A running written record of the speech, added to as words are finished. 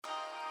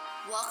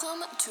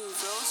Welcome to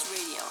Rose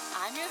Radio.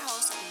 I'm your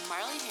host,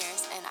 Marley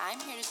Harris, and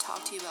I'm here to talk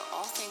to you about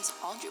all things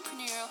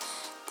entrepreneurial,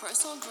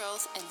 personal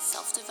growth, and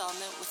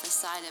self-development with a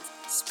side of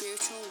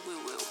spiritual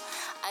woo-woo.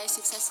 I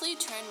successfully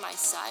turned my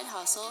side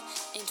hustle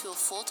into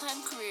a full-time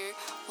career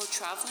while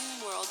traveling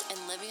the world and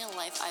living a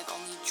life I've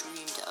only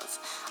dreamed of.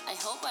 I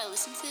hope by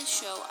listening to this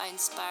show, I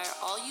inspire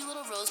all you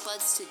little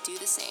rosebuds to do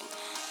the same.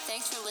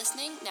 Thanks for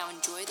listening. Now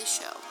enjoy the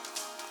show.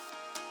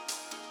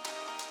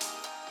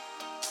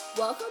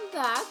 Welcome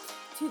back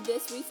to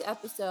this week's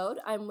episode.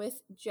 I'm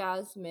with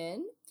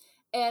Jasmine,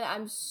 and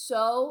I'm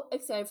so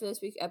excited for this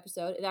week's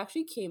episode. It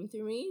actually came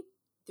through me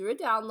through a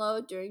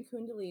download during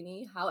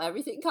Kundalini, how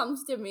everything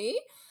comes to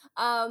me.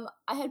 I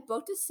had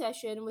booked a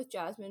session with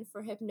Jasmine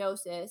for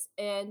hypnosis,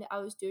 and I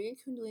was doing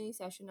a Kundalini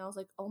session. I was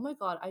like, oh my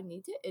God, I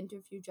need to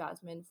interview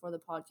Jasmine for the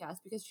podcast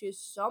because she has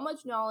so much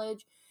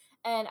knowledge.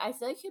 And I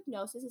feel like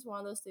hypnosis is one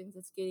of those things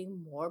that's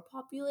getting more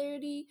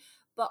popularity,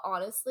 but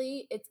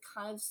honestly, it's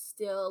kind of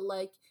still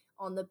like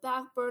on the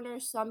back burner.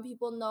 Some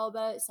people know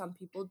about it, some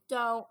people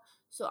don't.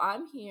 So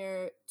I'm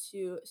here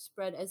to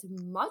spread as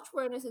much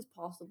awareness as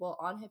possible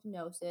on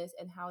hypnosis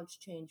and how it's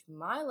changed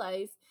my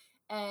life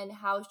and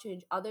how it's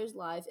changed others'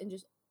 lives and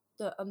just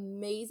the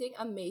amazing,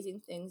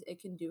 amazing things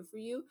it can do for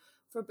you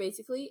for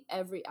basically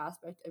every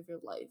aspect of your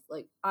life.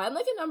 Like, I'm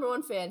like a number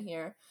one fan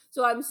here.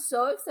 So I'm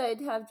so excited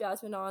to have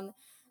Jasmine on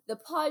the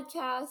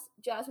podcast.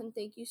 Jasmine,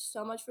 thank you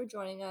so much for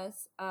joining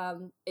us.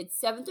 It's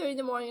 7:30 in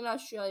the morning in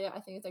Australia. I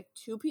think it's like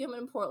 2 p.m.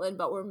 in Portland,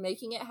 but we're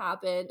making it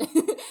happen.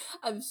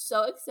 I'm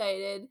so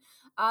excited.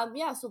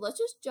 So let's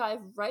just dive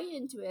right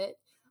into it.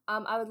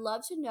 I would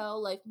love to know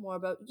like more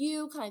about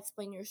you, kind of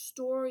explain your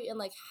story and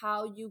like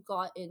how you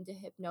got into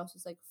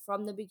hypnosis, like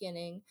from the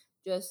beginning.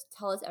 Just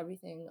tell us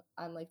everything.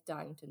 I'm like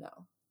dying to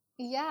know.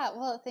 Yeah,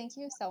 well, thank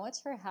you so much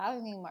for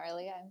having me,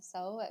 Marley. I'm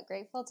so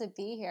grateful to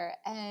be here.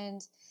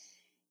 And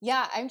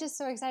yeah, I'm just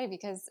so excited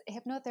because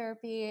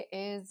hypnotherapy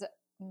is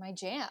my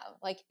jam.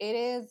 Like, it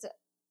is,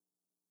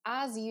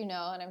 as you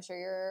know, and I'm sure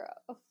your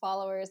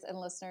followers and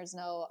listeners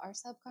know, our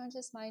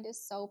subconscious mind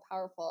is so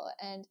powerful.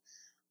 And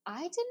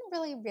I didn't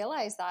really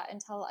realize that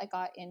until I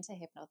got into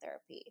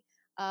hypnotherapy.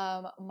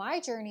 My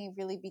journey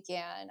really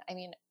began,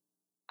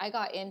 I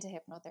got into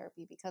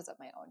hypnotherapy because of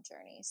my own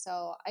journey.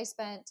 So I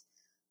spent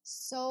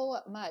so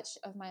much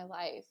of my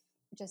life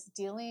just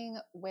dealing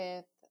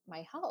with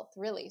my health,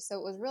 really. So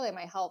it was really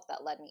my health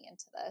that led me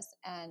into this.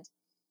 And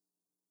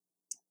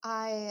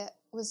I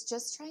was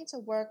just trying to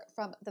work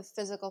from the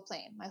physical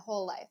plane my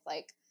whole life,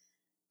 like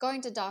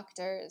going to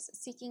doctors,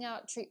 seeking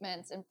out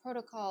treatments and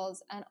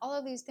protocols, and all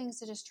of these things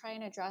to just try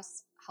and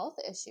address health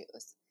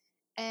issues.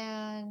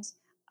 And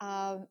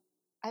I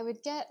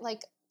would get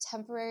like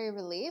temporary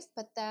relief,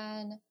 but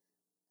then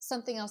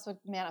something else would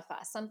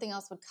manifest, something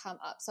else would come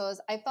up. So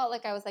I felt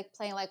like I was like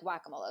playing like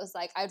whack-a-mole. It was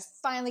like I'd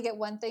finally get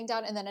one thing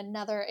done and then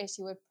another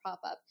issue would pop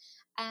up.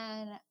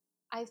 And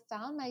I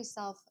found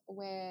myself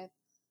with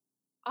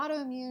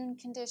autoimmune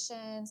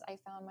conditions. I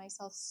found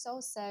myself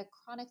so sick,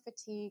 chronic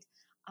fatigue,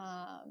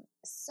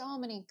 so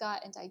many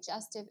gut and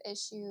digestive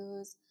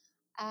issues.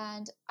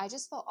 And I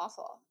just felt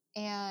awful.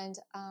 And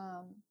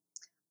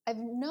I've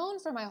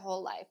known for my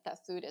whole life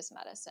that food is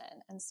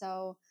medicine. And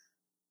so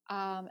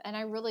and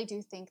I really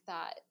do think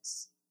that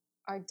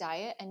our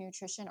diet and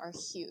nutrition are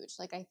huge.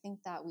 Like, I think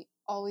that we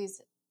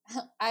always,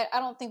 I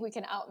don't think we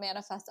can out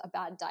manifest a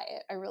bad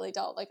diet. I really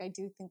don't. Like, I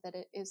do think that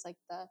it is like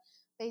the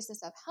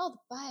basis of health,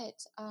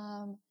 but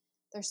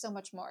there's so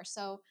much more.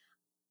 So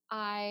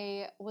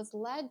I was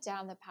led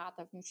down the path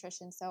of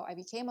nutrition. So I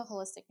became a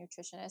holistic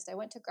nutritionist. I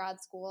went to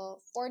grad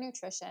school for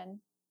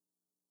nutrition.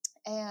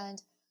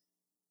 And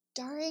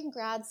during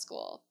grad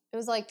school, it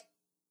was like,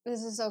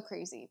 this is so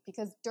crazy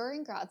because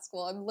during grad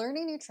school, I'm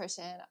learning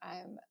nutrition.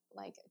 I'm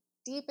like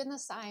deep in the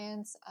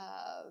science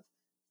of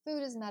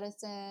food as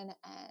medicine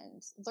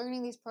and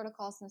learning these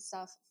protocols and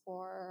stuff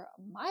for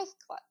my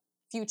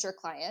future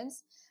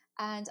clients.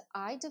 And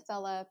I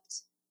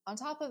developed, on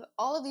top of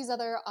all of these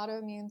other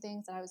autoimmune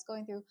things that I was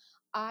going through,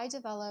 I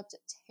developed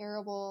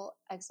terrible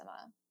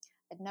eczema.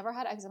 I'd never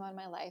had eczema in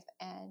my life,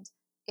 and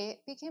it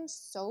became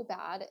so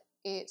bad,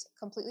 it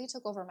completely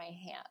took over my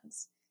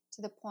hands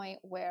to the point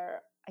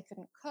where I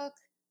couldn't cook.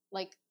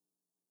 Like,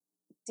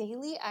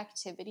 daily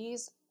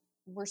activities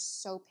were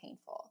so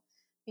painful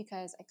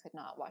because I could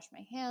not wash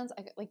my hands.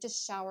 I could, like,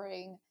 just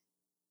showering,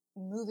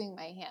 moving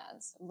my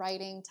hands,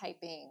 writing,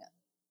 typing,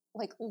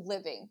 like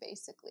living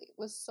basically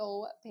was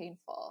so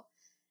painful.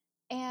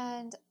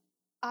 And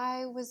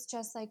I was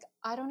just like,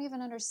 I don't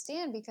even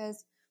understand,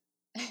 because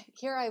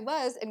here I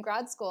was in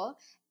grad school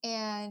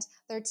and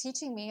they're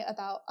teaching me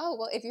about, oh,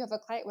 well, if you have a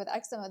client with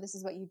eczema, this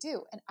is what you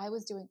do. And I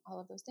was doing all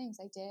of those things.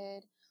 I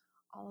did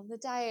all of the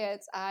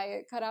diets.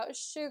 I cut out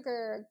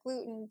sugar,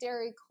 gluten,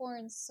 dairy,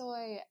 corn,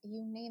 soy,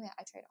 you name it.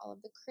 I tried all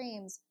of the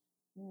creams.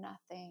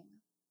 Nothing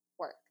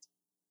worked.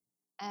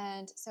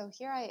 And so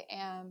here I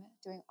am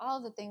doing all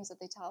of the things that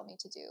they tell me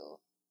to do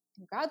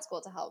in grad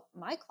school to help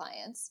my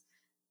clients,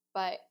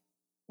 but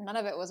none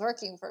of it was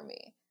working for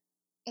me.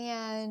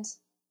 And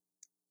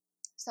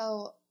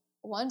so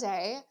one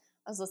day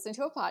I was listening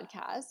to a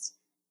podcast,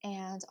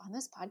 and on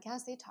this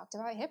podcast, they talked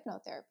about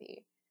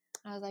hypnotherapy.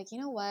 And I was like, you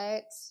know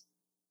what?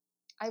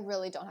 I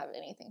really don't have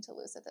anything to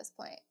lose at this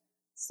point.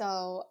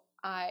 So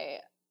I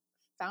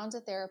found a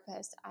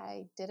therapist,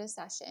 I did a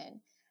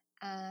session,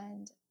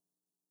 and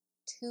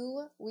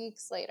 2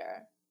 weeks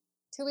later,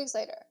 2 weeks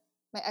later,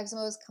 my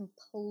eczema was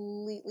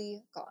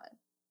completely gone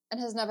and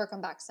has never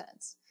come back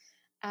since.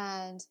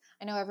 And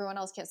I know everyone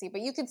else can't see,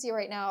 but you can see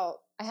right now,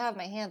 I have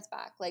my hands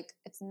back. Like,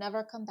 it's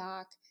never come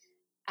back.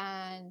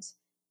 And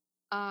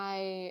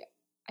I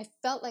I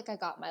felt like I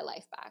got my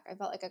life back. I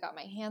felt like I got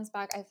my hands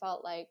back. I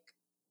felt like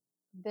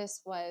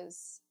this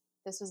was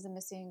the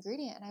missing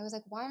ingredient. And I was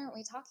like, why aren't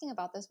we talking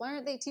about this? Why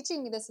aren't they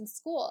teaching me this in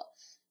school?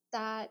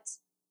 That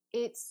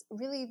it's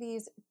really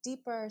these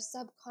deeper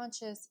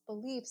subconscious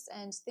beliefs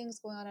and things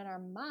going on in our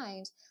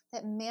mind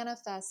that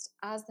manifest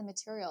as the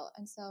material.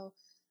 And so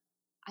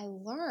I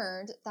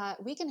learned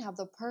that we can have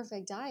the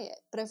perfect diet,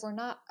 but if we're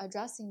not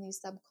addressing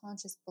these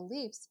subconscious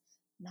beliefs,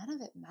 none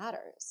of it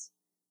matters.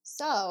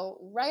 So,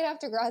 right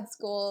after grad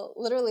school,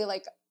 literally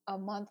like a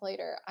month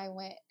later, I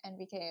went and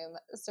became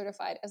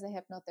certified as a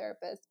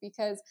hypnotherapist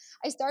because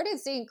I started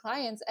seeing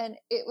clients and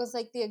it was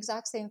like the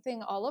exact same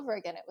thing all over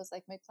again. It was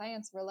like my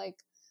clients were like,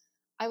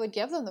 I would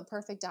give them the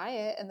perfect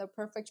diet and the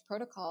perfect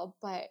protocol,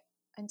 but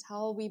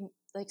until we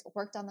like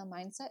worked on the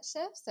mindset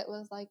shifts, it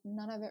was like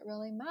none of it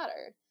really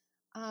mattered.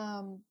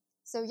 Um,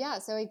 so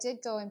I did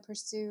go and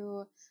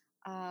pursue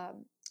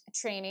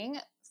training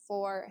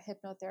for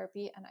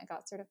hypnotherapy, and I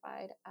got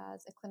certified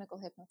as a clinical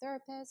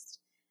hypnotherapist.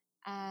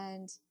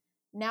 And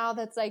now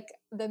that's like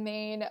the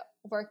main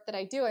work that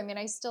I do. I mean,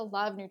 I still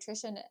love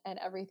nutrition and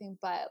everything,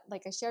 but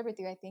like I shared with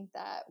you, I think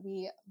that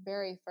we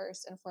very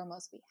first and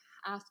foremost, we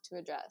have to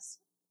address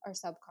our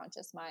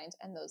subconscious mind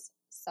and those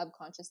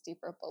subconscious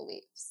deeper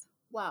beliefs.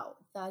 Wow,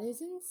 that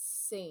is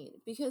insane.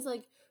 Because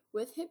like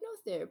with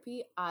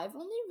hypnotherapy, I've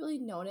only really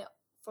known it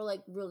for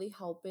like really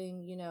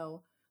helping,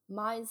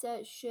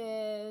 mindset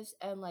shifts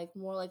and like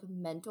more like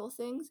mental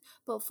things.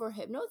 But for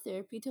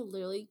hypnotherapy to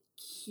literally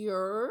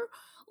cure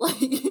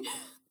like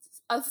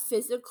a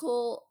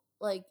physical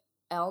like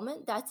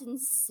ailment, that's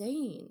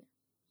insane.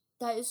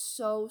 That is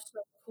so, so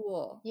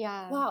cool.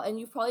 Yeah. Wow, and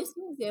you've probably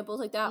seen examples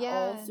like that all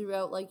Yeah.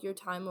 throughout like your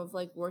time of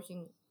like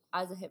working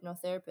as a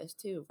hypnotherapist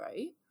too,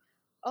 right?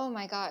 Oh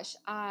my gosh,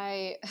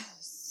 I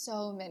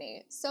so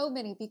many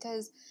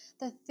because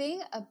the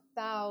thing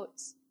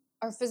about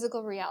our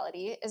physical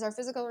reality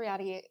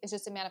is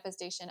just a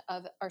manifestation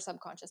of our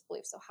subconscious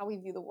beliefs. So how we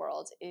view the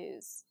world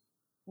is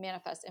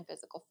manifest in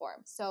physical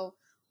form. So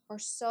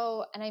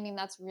and I mean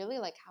that's really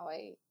like how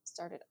I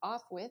started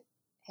off with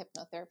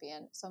hypnotherapy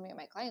and so many of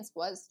my clients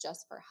was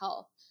just for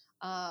health.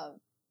 Um,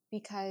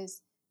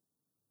 because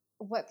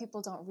what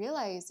people don't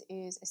realize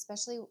is,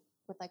 especially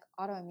with like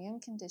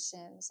autoimmune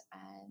conditions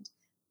and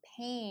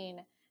pain,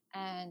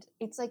 and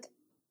it's like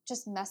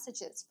just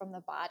messages from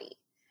the body.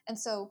 And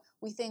so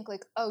we think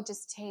like, oh,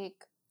 just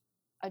take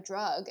a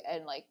drug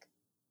and like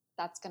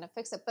that's going to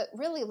fix it. But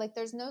really, like,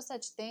 there's no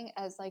such thing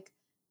as like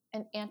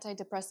an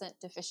antidepressant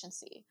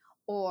deficiency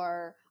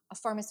or a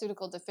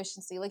pharmaceutical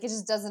deficiency. Like, it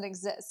just doesn't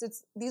exist.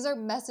 These are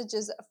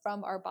messages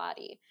from our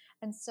body.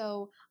 And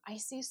so I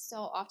see so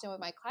often with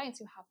my clients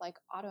who have like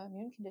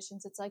autoimmune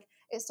conditions, it's like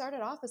it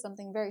started off as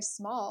something very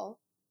small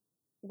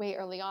way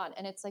early on.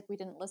 And it's like we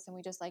didn't listen.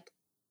 We just like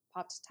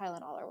popped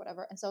Tylenol or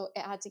whatever. And so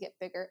it had to get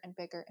bigger and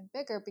bigger and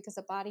bigger because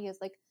the body is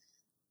like,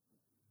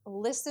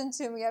 listen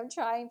to me, I'm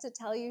trying to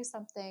tell you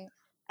something.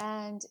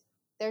 And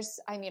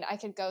I mean, I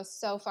could go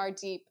so far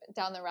deep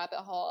down the rabbit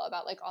hole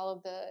about like all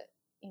of the,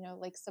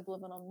 like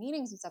subliminal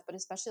meanings and stuff, but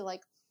especially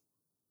like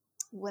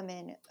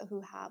women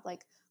who have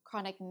like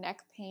chronic neck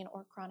pain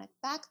or chronic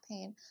back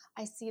pain,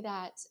 I see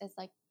that as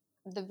like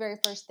the very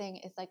first thing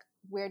is like,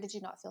 where did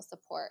you not feel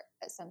support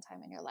at some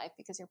time in your life?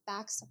 Because your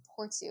back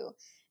supports you,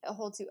 it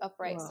holds you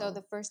upright. So Wow.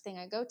 the first thing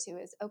I go to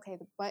is, okay,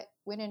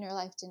 when in your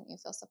life didn't you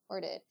feel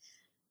supported?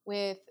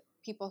 With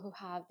people who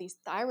have these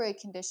thyroid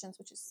conditions,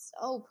 which is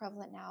so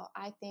prevalent now,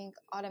 I think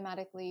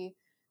automatically,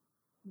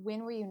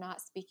 when were you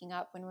not speaking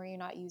up? When were you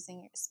not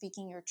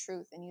speaking your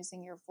truth and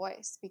using your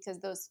voice? Because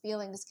those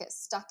feelings get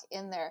stuck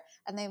in there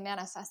and they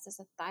manifest as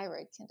a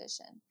thyroid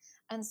condition.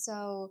 And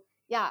so,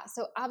 yeah,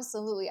 so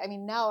absolutely. I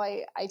mean, now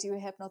I do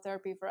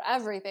hypnotherapy for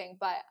everything,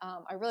 but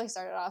I really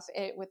started off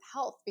it with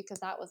health because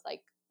that was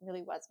like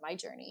really was my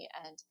journey,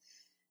 and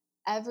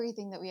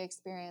everything that we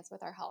experience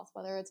with our health,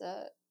 whether it's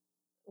a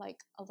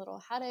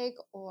little headache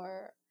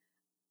or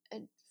a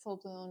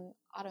full-blown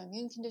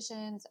autoimmune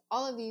conditions,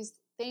 all of these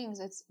things,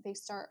 they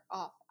start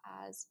off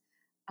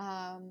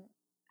um,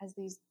 as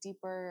these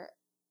deeper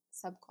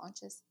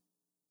subconscious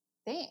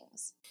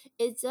things.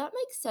 Does that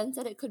make sense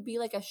that it could be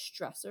like a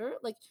stressor?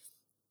 Like,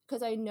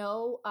 because I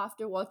know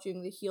after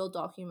watching the Heal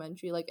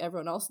documentary, like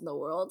everyone else in the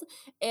world,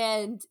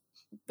 and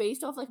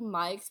based off like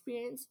my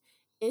experience,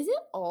 is it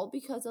all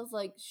because of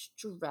like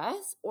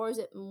stress, or is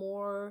it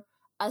more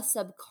is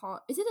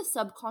it a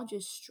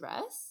subconscious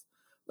stress?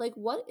 Like,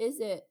 what is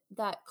it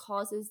that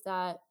causes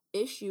that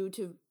issue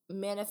to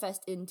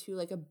manifest into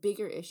like a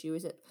bigger issue?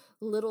 Is it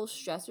little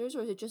stressors,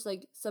 or is it just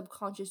like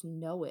subconscious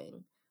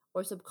knowing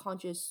or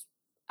subconscious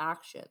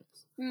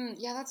actions?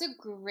 Yeah, that's a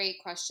great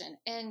question.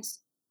 And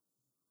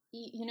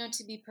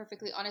to be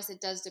perfectly honest,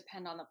 it does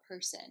depend on the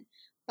person.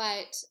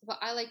 But what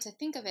I like to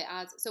think of it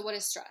as, so what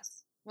is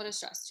stress? What is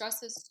stress?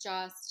 Stress is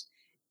just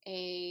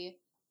a,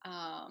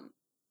 um,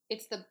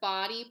 it's the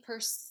body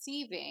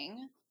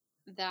perceiving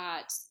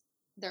that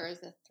there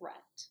is a threat.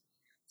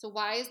 So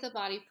why is the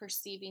body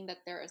perceiving that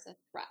there is a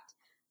threat?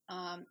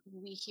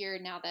 We hear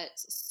now that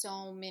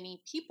so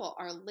many people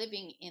are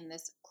living in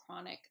this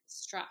chronic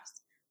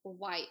stress. Well,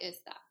 why is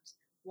that?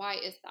 Why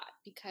is that?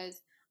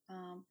 Because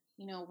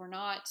we're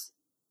not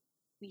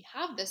we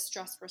have this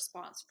stress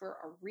response for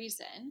a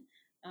reason.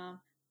 Um,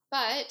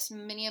 but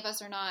many of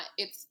us are not.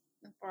 It's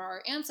for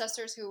our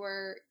ancestors who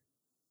were,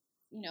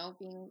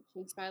 being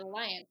chased by a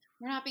lion.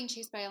 We're not being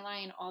chased by a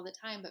lion all the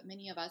time, but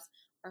many of us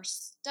are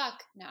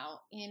stuck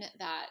now in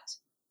that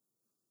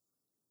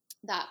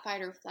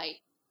fight or flight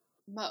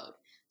mode.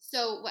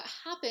 So what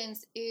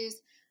happens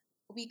is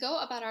we go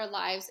about our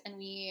lives and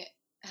we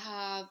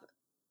have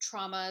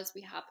traumas,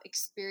 we have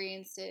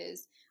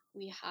experiences,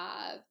 we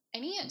have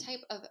any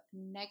type of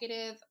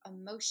negative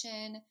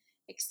emotion,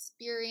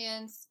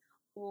 experience,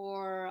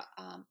 or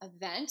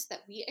event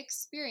that we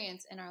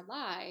experience in our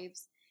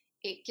lives.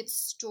 It gets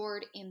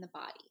stored in the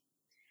body.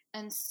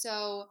 And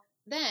so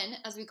then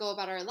as we go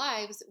about our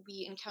lives,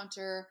 we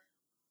encounter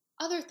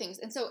other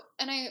things.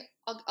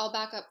 I'll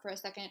back up for a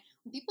second.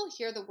 When people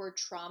hear the word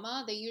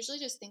trauma, they usually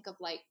just think of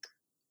like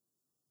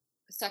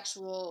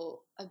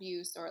sexual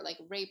abuse or like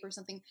rape or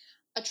something.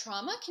 A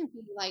trauma can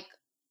be like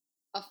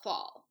a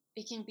fall.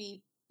 It can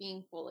be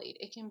being bullied.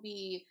 It can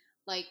be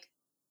like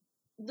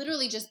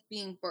literally just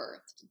being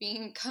birthed,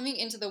 being coming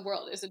into the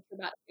world is a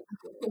traumatic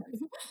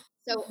experience.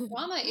 So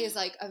trauma is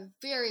like a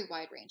very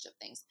wide range of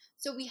things.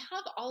 So we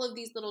have all of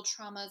these little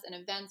traumas and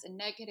events and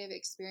negative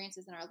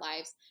experiences in our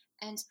lives,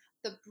 and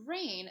the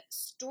brain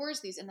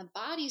stores these, and the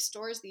body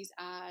stores these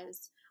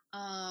as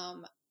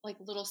like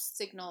little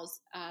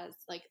signals, as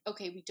like,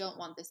 okay, we don't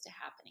want this to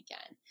happen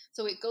again.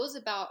 So it goes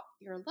about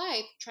your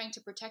life trying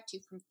to protect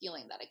you from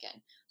feeling that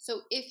again.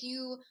 So if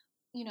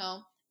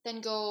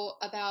then go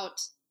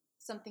about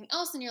something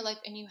else in your life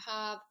and you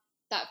have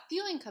that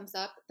feeling comes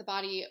up, the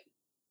body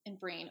and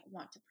brain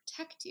want to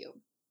protect you.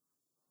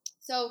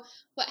 So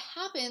what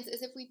happens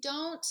is if we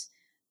don't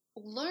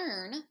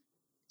learn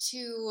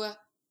to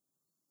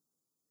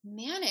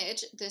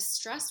manage this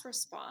stress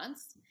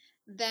response,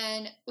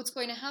 then what's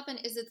going to happen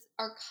is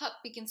our cup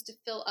begins to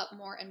fill up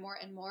more and more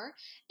and more,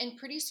 and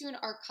pretty soon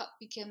our cup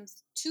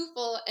becomes too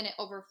full and it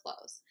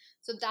overflows.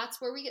 So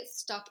that's where we get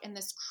stuck in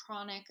this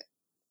chronic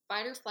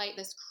fight or flight,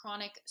 this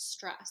chronic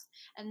stress.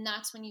 And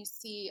that's when you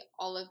see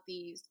all of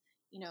these,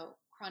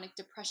 chronic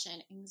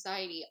depression,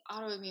 anxiety,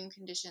 autoimmune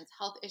conditions,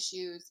 health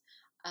issues,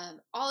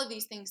 all of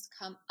these things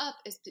come up.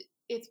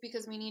 It's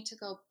because we need to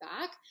go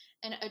back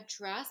and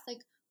address, like,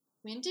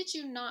 when did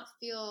you not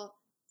feel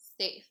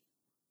safe?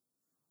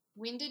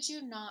 When did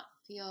you not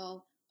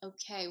feel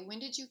okay? When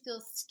did you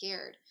feel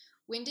scared?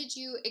 When did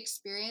you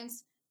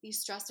experience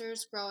these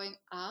stressors growing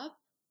up?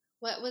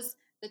 What was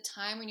the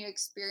time when you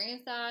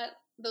experienced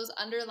those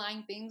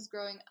underlying things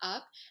growing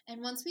up?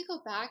 And once we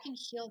go back and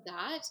heal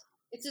that,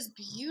 it's this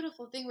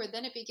beautiful thing where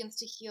then it begins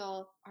to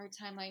heal our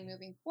timeline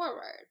moving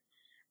forward.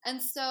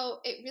 And so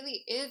it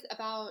really is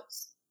about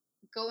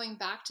going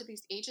back to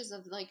these ages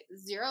of like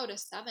 0 to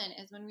 7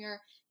 is when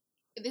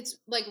it's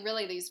like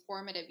really these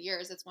formative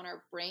years. It's when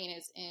our brain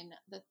is in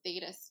the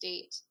theta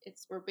state.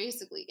 We're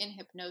basically in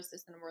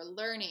hypnosis and we're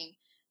learning,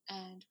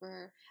 and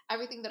we're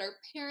everything that our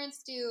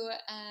parents do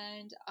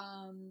and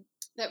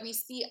that we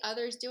see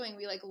others doing.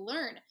 We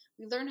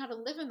learn how to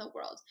live in the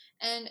world.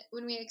 And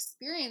when we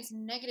experience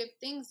negative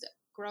things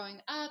growing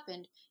up,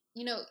 and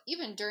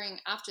even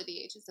after the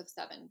ages of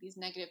 7, these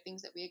negative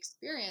things that we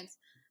experience,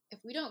 if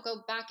we don't go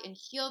back and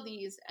heal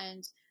these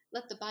and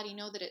let the body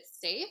know that it's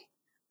safe,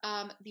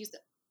 these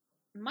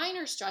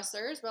minor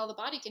stressors, well, the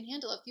body can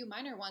handle a few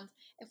minor ones.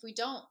 If we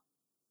don't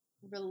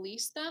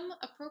release them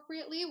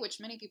appropriately,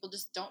 which many people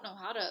just don't know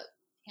how to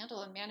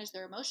handle and manage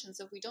their emotions,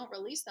 so if we don't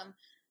release them,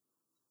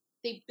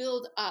 they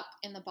build up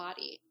in the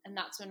body, and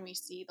that's when we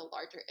see the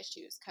larger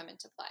issues come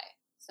into play.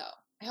 So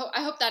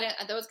I hope that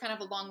was kind of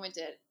a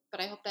long-winded,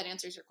 but I hope that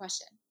answers your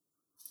question.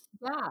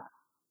 Yeah.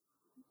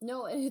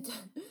 No,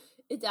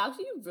 it's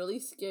actually really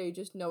scary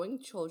just knowing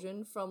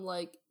children from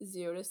like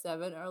 0 to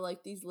 7 are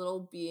like these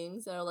little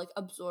beings that are like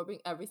absorbing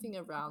everything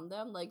around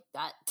them. Like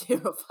that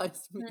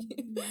terrifies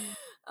me.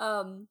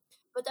 um,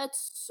 but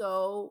that's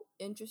so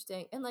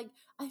interesting. And like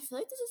I feel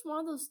like this is one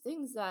of those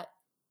things that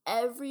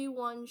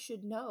everyone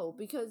should know,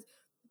 because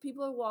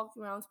people are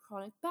walking around with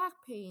chronic back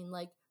pain,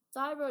 like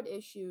thyroid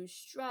issues,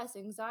 stress,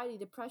 anxiety,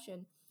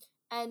 depression,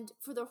 and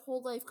for their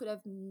whole life could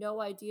have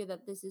no idea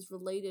that this is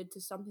related to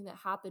something that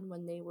happened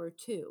when they were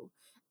 2.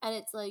 And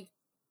it's like,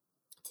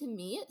 to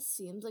me it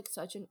seems like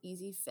such an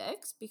easy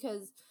fix,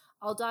 because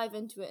I'll dive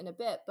into it in a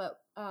bit,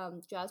 but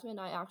Jasmine and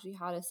I actually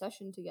had a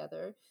session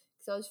together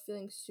because I was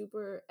feeling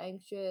super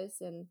anxious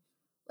and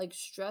like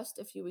stressed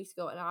a few weeks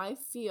ago, and I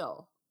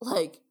feel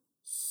like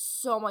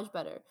so much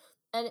better.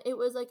 And it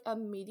was like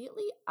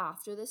immediately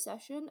after the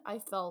session, I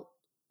felt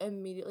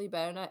immediately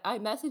better. And I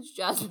messaged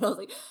Jasmine. I was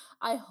like,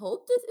 I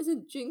hope this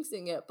isn't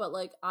jinxing it, but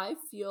like I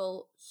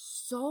feel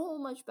so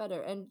much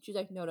better. And she's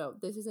like, no,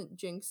 this isn't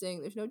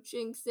jinxing. There's no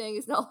jinxing.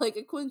 It's not like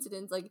a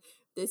coincidence. Like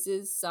this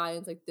is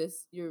science. Like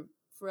this, you're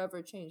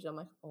forever changed. I'm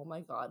like, oh my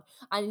God,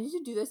 I need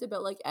to do this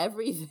about like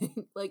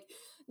everything. Like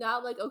now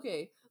I'm like,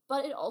 okay.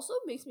 But it also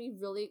makes me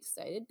really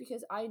excited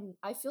because I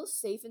feel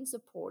safe and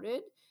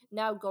supported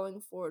now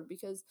going forward,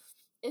 because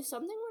if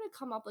something were to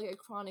come up like a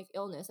chronic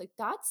illness, like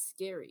that's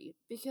scary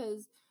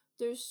because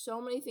there's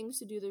so many things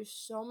to do. There's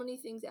so many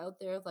things out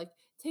there. Like,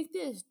 take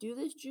this, do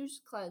this juice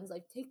cleanse,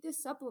 like take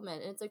this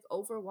supplement. And it's like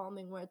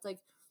overwhelming where it's like,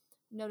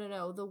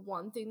 no. The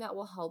one thing that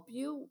will help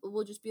you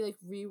will just be like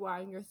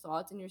rewiring your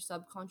thoughts and your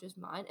subconscious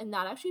mind. And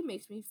that actually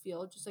makes me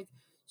feel just like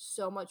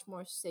so much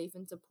more safe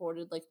and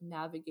supported, like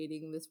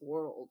navigating this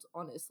world,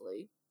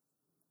 honestly.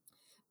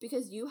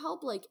 Because you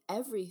help like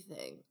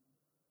everything.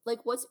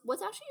 Like what's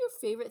actually your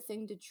favorite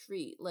thing to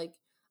treat? Like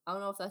I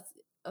don't know if that's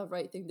a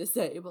right thing to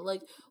say, but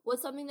like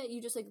what's something that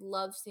you just like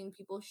love seeing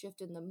people shift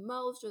in the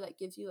most, or that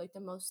gives you like the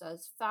most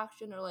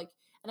satisfaction, or like,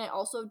 and I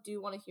also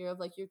do want to hear of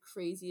like your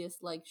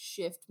craziest like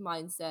shift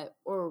mindset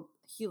or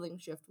healing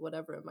shift,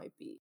 whatever it might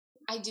be.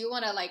 I do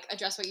want to like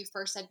address what you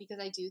first said, because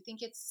I do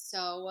think it's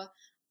so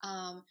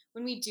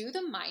when we do the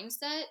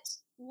mindset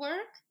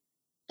work,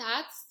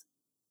 that's,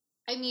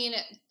 I mean,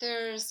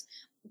 there's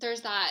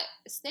that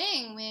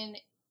saying, when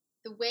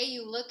the way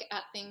you look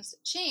at things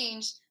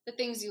change, the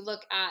things you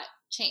look at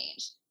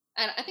change.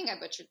 And I think I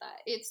butchered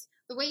that. It's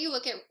the way you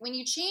look at, when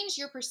you change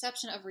your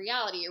perception of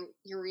reality,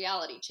 your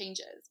reality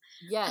changes.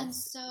 And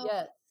Yes. so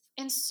Yes.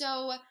 and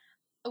so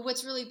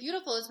what's really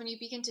beautiful is when you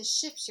begin to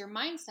shift your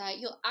mindset,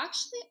 you'll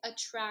actually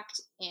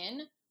attract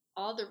in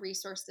all the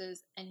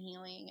resources and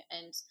healing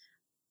and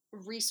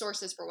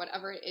resources for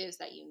whatever it is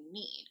that you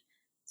need.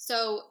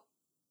 So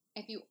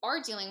if you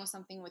are dealing with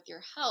something with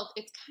your health,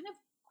 it's kind of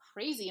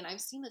crazy. And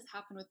I've seen this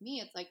happen with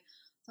me. It's like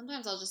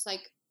sometimes I'll just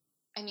like,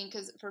 I mean,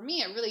 because for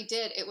me, it really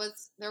did.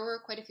 There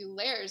were quite a few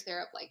layers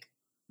there of like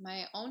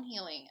my own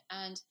healing.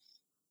 And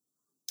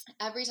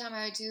every time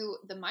I would do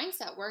the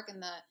mindset work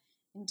and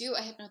do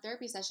a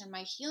hypnotherapy session,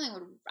 my healing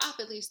would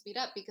rapidly speed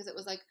up, because it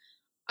was like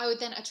I would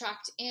then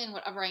attract in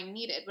whatever I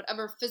needed,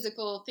 whatever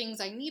physical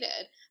things I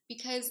needed,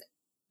 because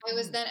I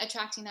was Mhm. then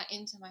attracting that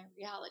into my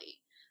reality.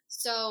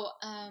 So,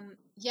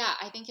 yeah,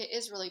 I think it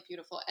is really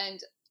beautiful.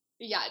 And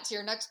yeah, to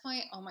your next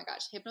point, oh my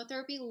gosh,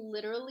 hypnotherapy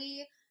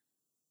literally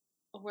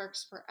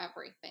works for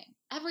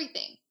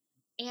everything.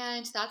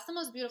 And that's the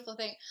most beautiful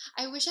thing.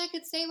 I wish I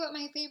could say what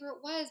my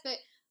favorite was, but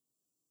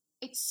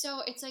it's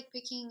like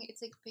picking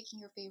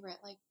your favorite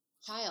like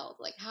child.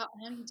 Like how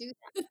do you do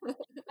that?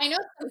 I know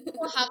some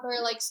people have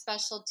their like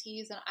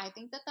specialties, and I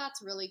think that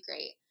that's really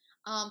great.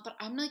 But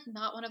I'm like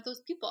not one of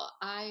those people.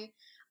 I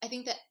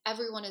think that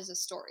everyone is a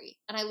story,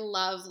 and I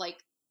love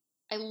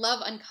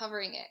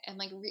uncovering it, and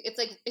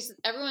it's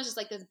everyone's just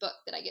like this book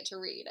that I get to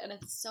read, and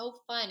it's so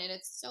fun, and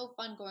it's so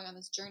fun going on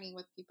this journey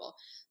with people.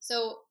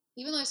 So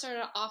even though I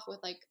started off with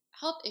like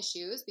health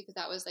issues, because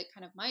that was like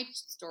kind of my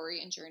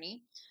story and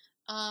journey,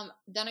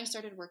 then I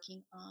started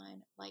working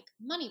on like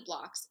money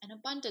blocks and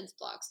abundance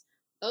blocks.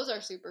 Those are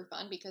super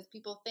fun, because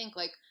people think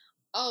like,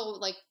 oh,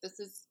 like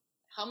this is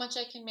how much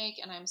I can make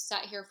and I'm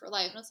set here for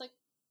life. And it's like,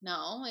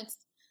 no, it's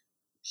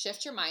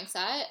shift your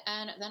mindset.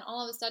 And then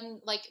all of a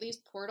sudden, like these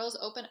portals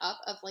open up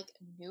of like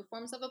new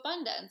forms of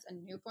abundance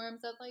and new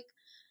forms of like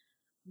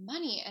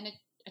money, and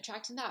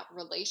attracting that.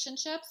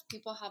 Relationships,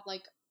 people have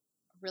like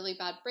really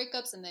bad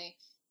breakups, and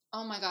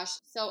oh my gosh,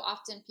 so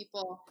often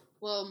people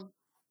will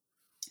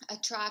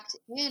attract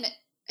in,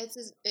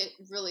 it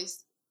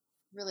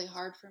really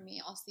hard for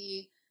me. I'll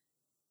see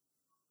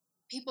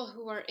people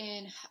who are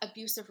in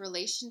abusive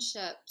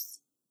relationships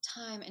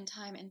time and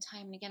time and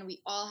time and again.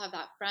 We all have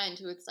that friend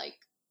who it's like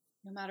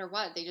no matter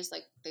what, they just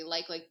they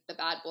like the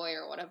bad boy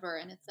or whatever,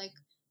 and it's like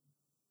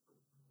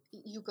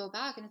you go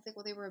back and it's like,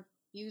 well, they were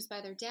abused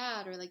by their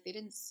dad, or like they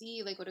didn't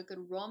see like what a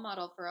good role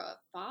model for a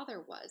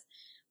father was.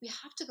 We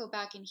have to go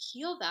back and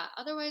heal that.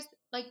 Otherwise,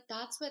 like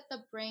that's what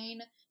the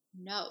brain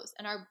knows.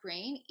 And our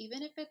brain,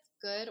 even if it's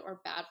good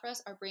or bad for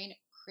us, our brain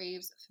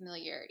craves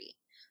familiarity.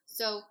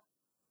 So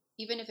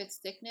even if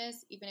it's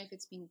sickness, even if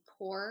it's being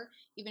poor,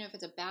 even if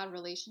it's a bad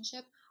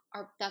relationship,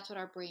 that's what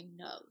our brain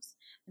knows.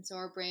 And so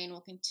our brain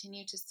will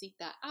continue to seek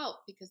that out,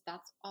 because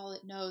that's all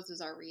it knows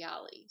is our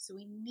reality. So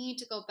we need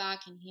to go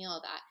back and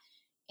heal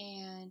that.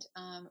 And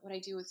what I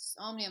do with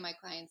so many of my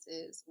clients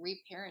is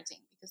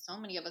reparenting, because so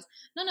many of us,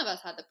 none of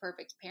us had the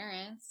perfect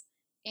parents.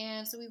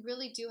 And so we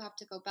really do have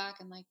to go back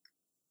and like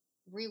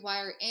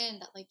rewire in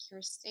that like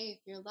you're safe,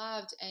 you're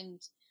loved,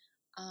 and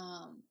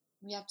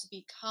we have to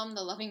become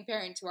the loving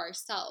parent to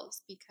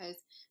ourselves, because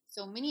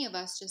so many of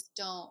us just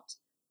don't.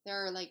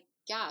 There are like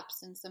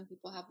gaps, and some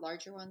people have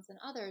larger ones than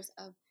others,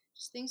 of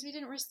just things we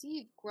didn't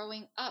receive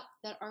growing up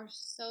that are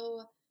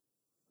so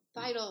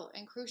vital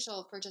and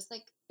crucial for just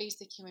like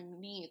basic human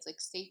needs like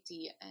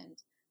safety and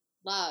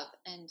love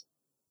and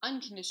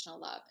unconditional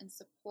love and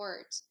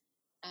support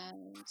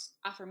and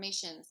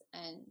affirmations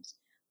and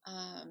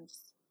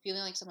just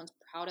feeling like someone's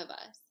proud of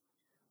us.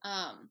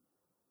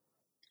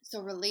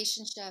 So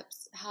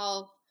relationships,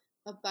 health,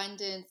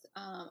 abundance.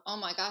 Oh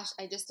my gosh,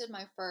 I just did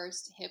my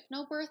first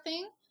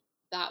hypnobirthing.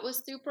 That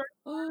was super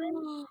fun.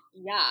 Oh,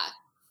 Yeah.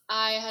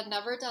 I had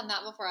never done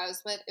that before.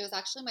 It was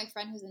actually my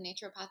friend who's a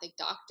naturopathic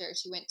doctor.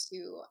 She went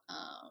to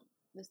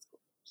this,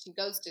 she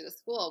goes to the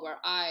school where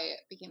I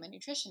became a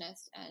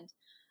nutritionist, and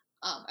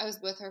I was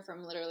with her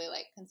from literally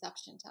like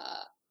conception to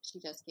she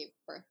just gave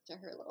birth to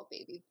her little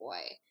baby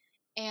boy,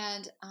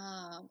 and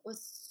it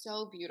was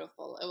so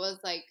beautiful. It was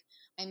like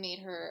I made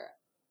her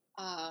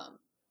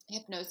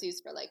hypnosis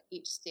for like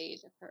each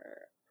stage of her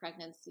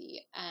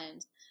pregnancy,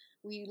 and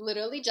we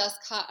literally just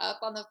caught up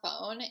on the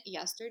phone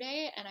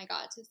yesterday, and I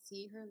got to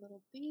see her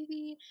little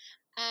baby,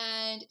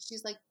 and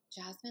she's like,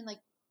 Jasmine,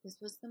 like this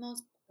was the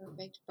most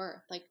perfect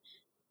birth. Like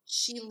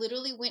she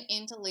literally went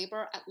into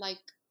labor at like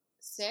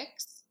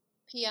 6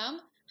 p.m.,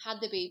 had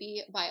the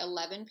baby by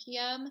 11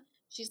 p.m.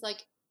 She's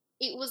like,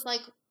 it was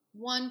like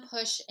one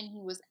push and he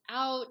was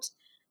out.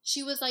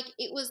 She was like,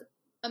 it was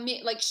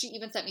amazing. Like she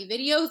even sent me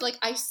videos. Like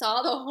I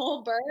saw the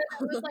whole birth.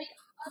 It was like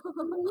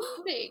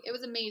amazing. It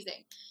was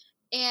amazing.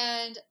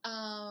 And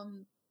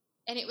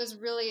it was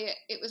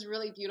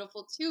really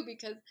beautiful too,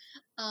 because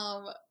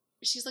um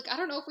she's like, I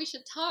don't know if we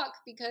should talk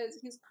because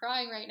he's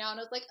crying right now. And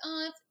I was like,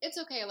 oh, it's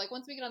okay. Like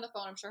once we get on the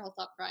phone, I'm sure he'll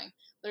stop crying.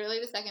 Literally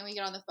the second we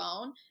get on the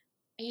phone,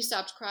 he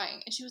stopped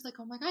crying. And she was like,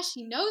 oh my gosh,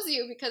 he knows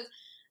you, because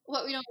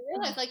what we don't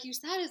realize, like you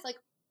said, is like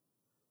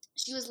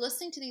she was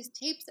listening to these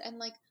tapes, and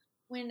like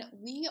when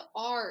we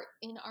are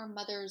in our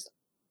mother's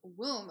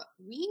womb,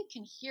 we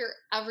can hear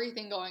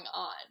everything going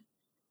on.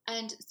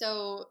 And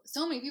so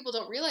many people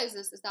don't realize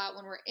this, is that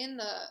when we're in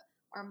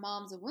our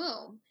mom's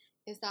womb,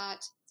 is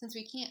that since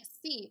we can't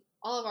see,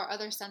 all of our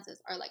other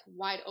senses are like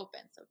wide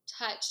open. So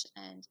touch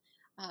and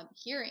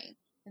hearing.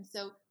 And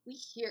so we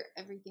hear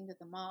everything that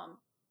the mom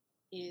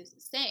is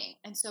saying.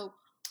 And so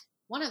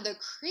one of the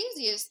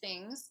craziest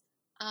things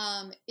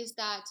is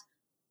that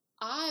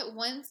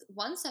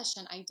one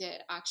session I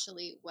did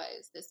actually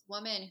was this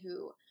woman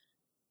who,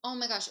 oh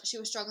my gosh, she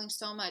was struggling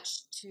so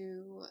much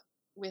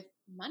with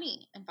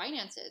money and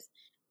finances.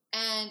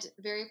 And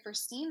very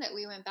first scene that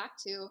we went back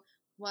to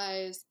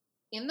was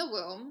in the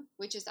womb,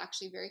 which is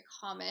actually very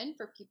common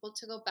for people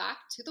to go back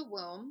to the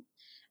womb.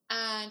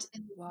 And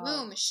in the wow.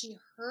 womb, she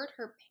heard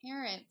her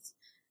parents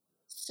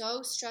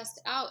so stressed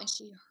out, and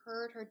she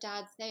heard her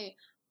dad say,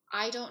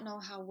 I don't know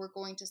how we're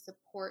going to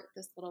support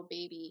this little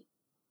baby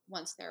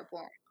once they're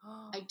born.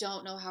 I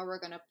don't know how we're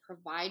going to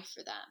provide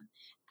for them.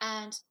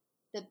 And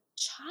the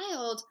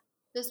child,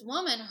 this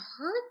woman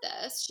heard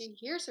this. She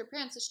hears her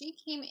parents. So she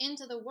came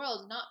into the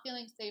world not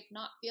feeling safe,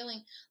 not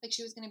feeling like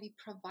she was going to be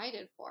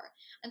provided for.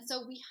 And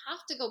so we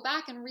have to go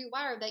back and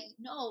rewire that,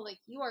 like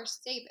you are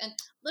safe. And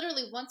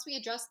literally once we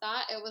addressed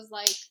that, it was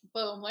like,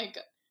 boom, like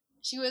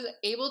she was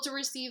able to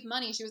receive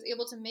money. She was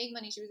able to make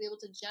money. She was able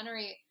to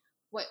generate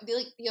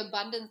the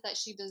abundance that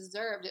she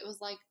deserved. It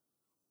was like,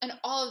 and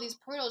all of these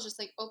portals just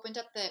like opened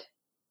up that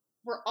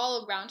were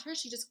all around her.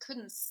 She just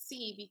couldn't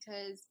see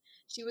because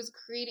she was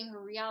creating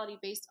her reality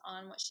based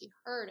on what she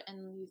heard and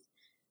these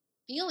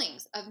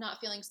feelings of not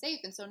feeling safe.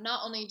 And so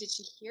not only did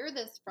she hear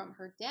this from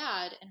her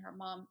dad and her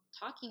mom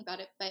talking about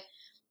it, but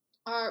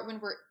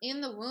when we're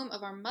in the womb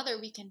of our mother,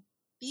 we can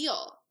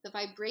feel the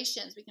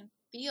vibrations, we can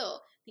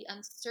feel the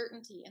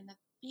uncertainty and the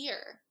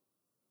fear.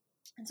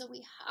 And so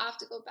we have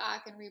to go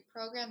back and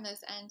reprogram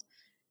this and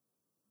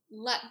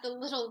let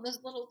this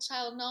little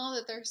child know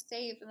that they're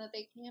safe and that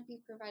they can be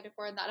provided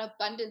for, and that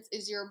abundance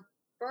is your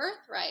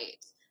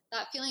birthright.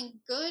 That feeling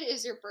good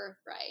is your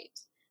birthright.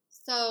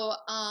 So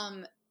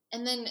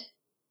and then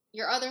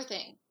your other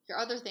thing,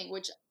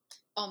 which,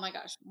 oh my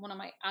gosh, one of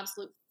my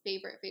absolute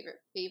favorite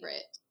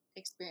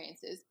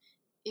experiences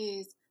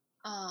is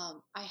I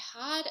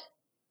had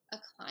a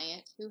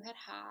client who had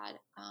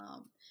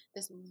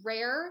this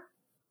rare,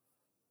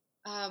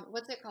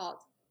 what's it called?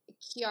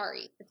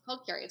 Chiari. It's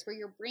called Chiari. It's where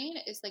your brain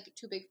is like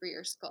too big for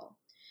your skull.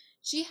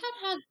 She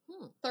had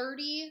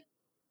 30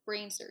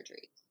 brain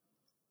surgeries.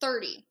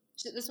 30.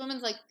 This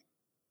woman's like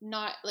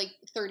not like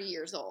 30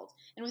 years old.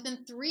 And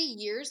within 3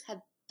 years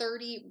had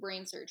 30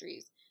 brain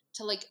surgeries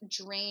to like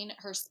drain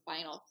her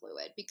spinal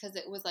fluid, because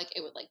it would like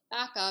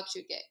back up. She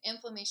would get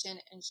inflammation,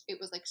 and it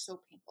was like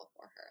so painful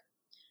for her.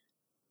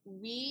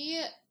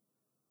 We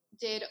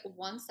did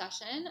one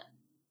session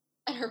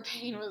and her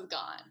pain was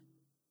gone.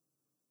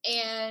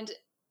 And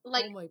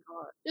like, oh my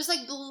god, just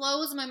like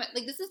blows my mind.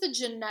 Like this is a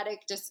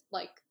genetic, just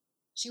like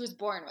she was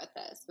born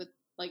with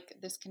like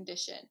this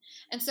condition.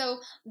 And so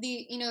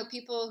the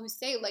people who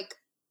say like,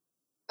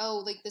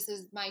 oh, like this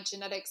is my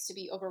genetics to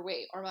be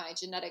overweight or my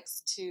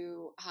genetics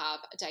to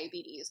have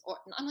diabetes, or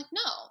I'm like,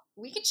 no,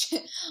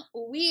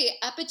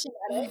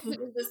 epigenetics, which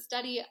is the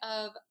study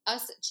of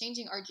us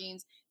changing our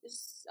genes,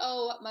 is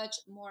so much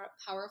more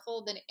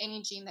powerful than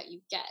any gene that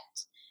you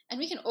get. And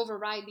we can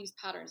override these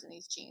patterns in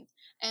these genes.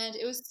 And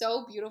it was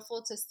so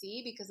beautiful to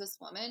see, because this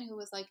woman who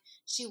was like,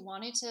 she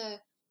wanted to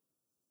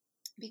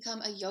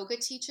become a yoga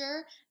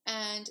teacher,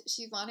 and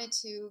she wanted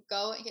to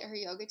go and get her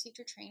yoga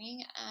teacher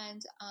training.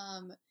 And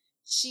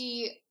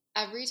she,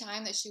 every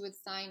time that she would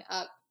sign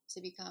up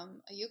to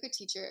become a yoga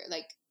teacher,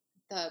 like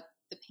the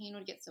pain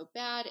would get so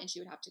bad and she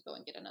would have to go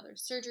and get another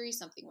surgery,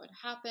 something would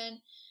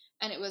happen,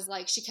 and it was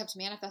like she kept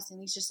manifesting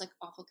these just like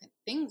awful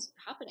things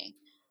happening.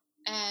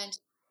 And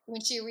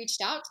when she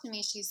reached out to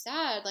me, she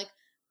said, like,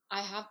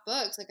 I have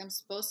booked, like, I'm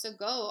supposed to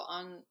go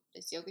on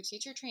this yoga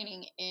teacher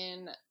training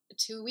in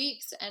 2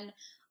 weeks, and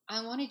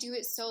I want to do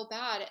it so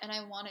bad, and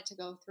I want it to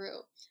go through.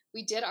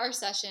 We did our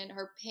session.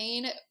 Her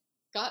pain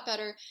got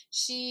better.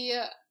 She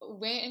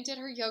went and did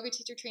her yoga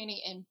teacher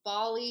training in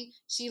Bali.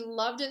 She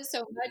loved it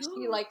so much.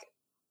 She like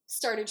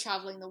started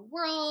traveling the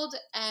world,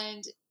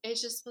 and it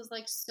just was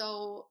like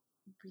so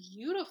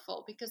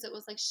beautiful because it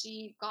was like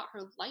she got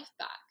her life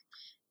back,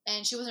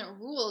 and she wasn't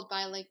ruled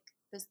by like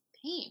this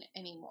pain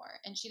anymore,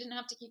 and she didn't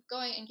have to keep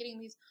going and getting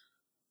these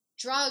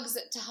drugs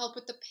to help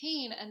with the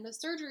pain and the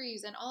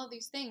surgeries and all of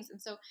these things.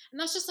 And so,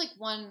 and that's just like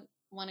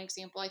one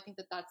example. I think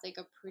that that's like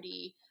a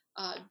pretty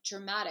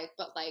dramatic,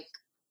 but like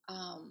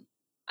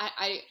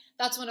I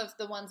that's one of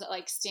the ones that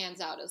like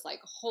stands out as like,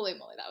 holy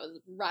moly, that was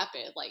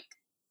rapid, like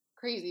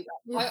crazy.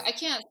 But Yeah. I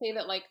can't say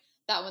that like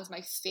that one's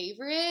my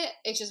favorite.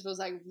 It just was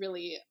like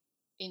really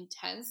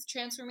intense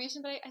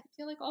transformation. But I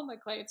feel like all my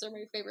clients are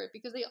my favorite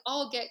because they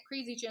all get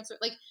crazy transfer.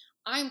 Like,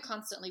 I'm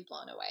constantly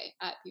blown away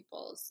at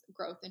people's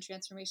growth and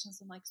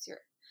transformations. I'm like,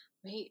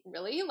 wait,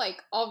 really? Like,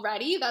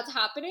 already that's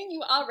happening?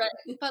 You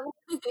already? But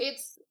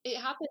it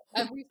happens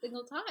every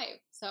single time.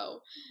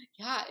 So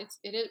yeah,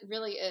 it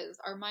really is.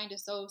 Our mind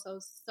is so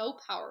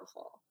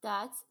powerful.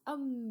 That's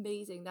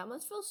amazing. That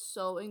must feel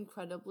so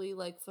incredibly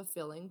like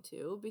fulfilling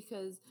too,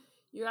 because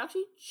you're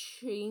actually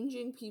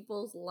changing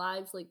people's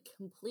lives like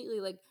completely,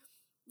 like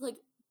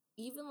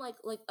even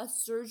like a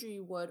surgery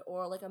would,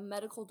 or like a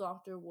medical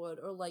doctor would,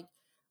 or like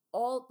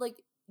all like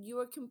you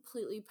are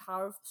completely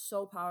powerful,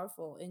 so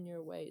powerful in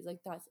your ways. Like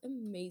that's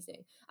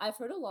amazing. I've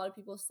heard a lot of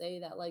people say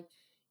that like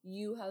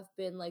you have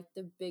been like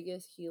the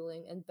biggest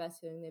healing and best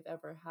healing they've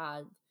ever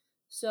had.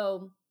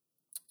 So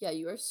yeah,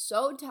 you are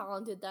so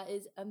talented. That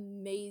is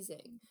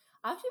amazing.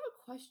 I actually have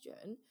a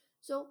question.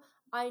 So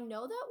I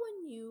know that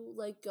when you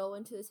like go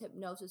into this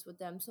hypnosis with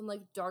them, some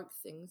like dark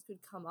things could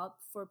come up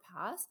for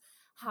past.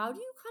 How do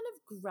you kind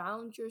of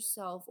ground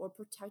yourself or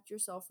protect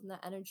yourself from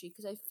that energy?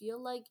 Because I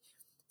feel like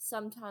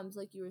sometimes,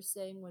 like you were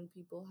saying, when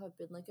people have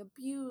been like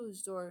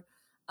abused or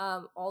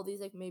all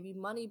these like maybe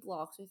money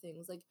blocks or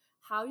things, like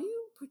how do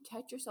you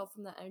protect yourself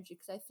from that energy?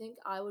 Because I think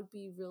I would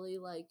be really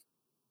like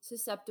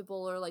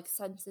susceptible or like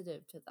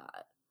sensitive to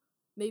that.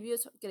 Maybe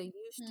it's getting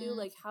used to, Mm.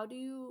 like, how do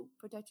you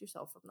protect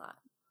yourself from that?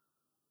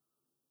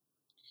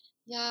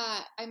 Yeah,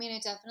 I mean,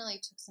 it definitely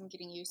took some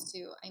getting used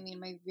to. I mean,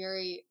 my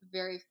very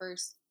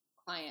first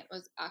client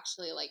was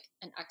actually like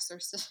an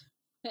exorcism,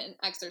 an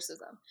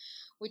exorcism,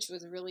 which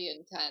was really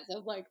intense. I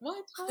was like,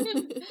 what? Why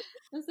did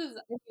this is?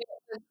 I mean,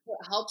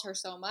 it helped her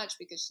so much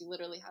because she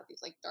literally had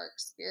these like dark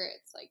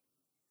spirits. Like,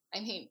 I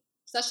mean,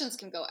 sessions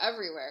can go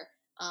everywhere,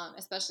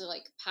 especially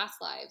like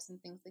past lives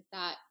and things like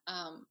that.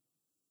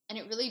 And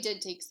it really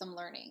did take some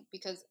learning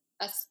because,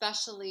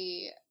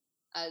 especially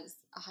as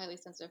a highly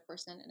sensitive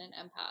person and an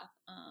empath,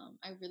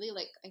 I really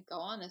like I go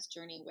on this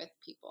journey with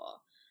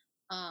people,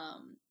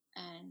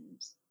 and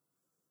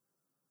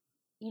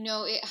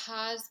it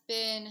has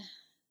been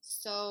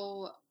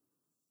so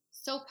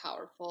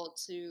powerful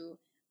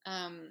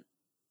um,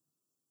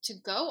 to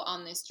go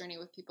on this journey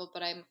with people.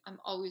 But I'm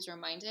always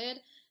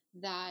reminded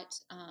that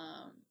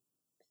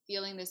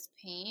feeling this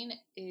pain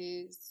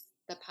is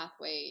the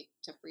pathway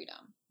to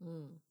freedom.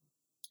 Mm.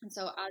 And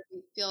so as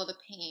we feel the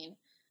pain,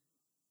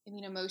 I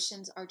mean,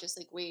 emotions are just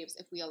like waves.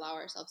 If we allow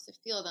ourselves to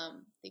feel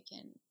them, they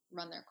can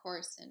run their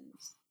course and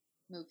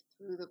move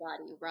through the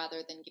body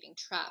rather than getting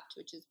trapped,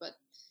 which is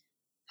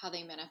how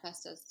they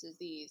manifest as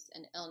disease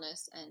and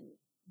illness and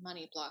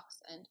money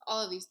blocks and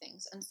all of these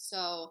things. And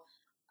so,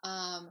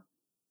 um,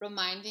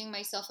 reminding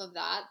myself of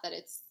that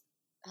it's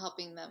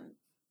helping them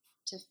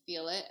to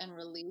feel it and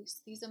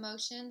release these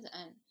emotions.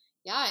 And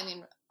yeah,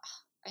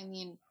 I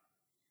mean,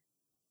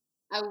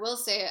 I will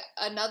say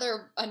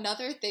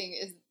another thing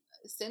is,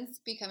 since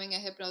becoming a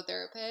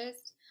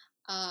hypnotherapist,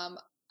 um,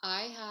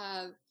 I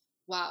have,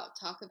 wow,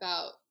 talk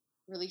about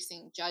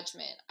releasing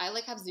judgment. I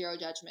like have zero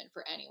judgment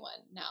for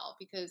anyone now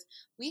because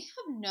we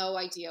have no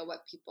idea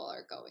what people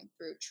are going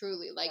through.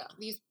 Truly, like Yeah.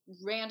 these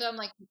random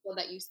like people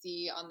that you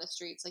see on the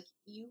streets, like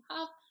you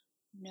have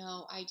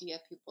no idea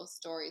people's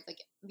stories. Like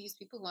these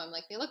people who I'm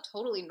like, they look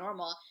totally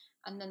normal,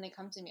 and then they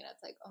come to me and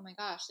it's like, oh my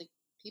gosh, like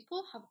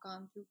people have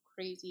gone through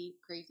crazy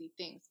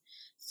things.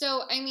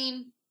 So, I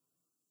mean,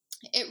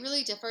 it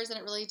really differs and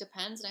it really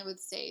depends. And I would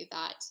say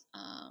that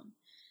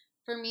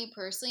for me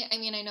personally, I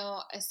mean, I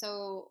know it's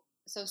so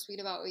sweet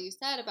about what you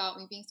said about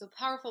me being so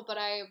powerful, but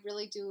I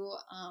really do.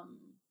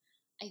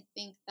 I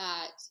think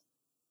that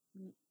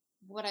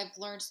what I've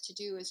learned to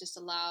do is just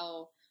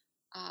allow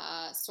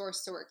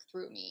source to work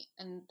through me,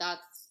 and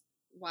that's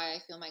why I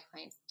feel my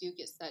clients do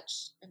get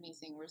such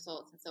amazing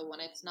results. And so when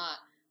it's not,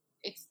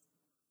 it's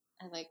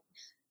I like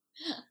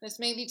this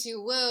may be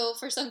too woo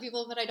for some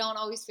people, but I don't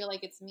always feel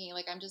like it's me.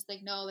 Like, I'm just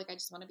like, no, like, I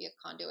just want to be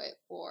a conduit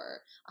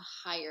for a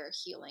higher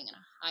healing and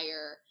a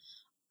higher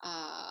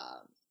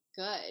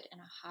good and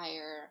a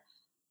higher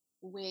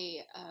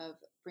way of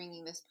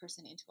bringing this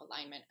person into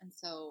alignment. And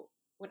so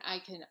when I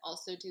can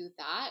also do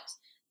that,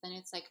 then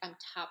it's like I'm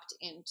tapped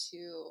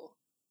into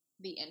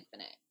the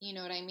infinite. You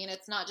know what I mean?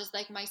 It's not just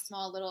like my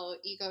small little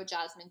ego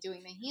Jasmine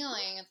doing the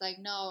healing. It's like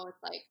no,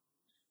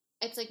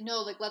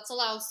 like let's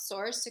allow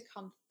source to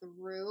come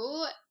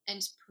through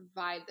and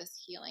provide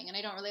this healing. And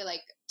I don't really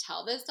like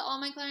tell this to all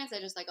my clients. I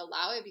just like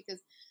allow it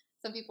because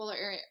some people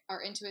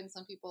are into it and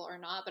some people are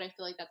not, but I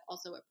feel like that's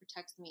also what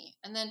protects me.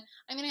 And then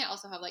I mean I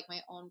also have like my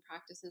own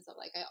practices of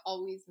like I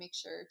always make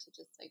sure to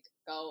just like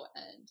go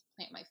and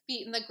plant my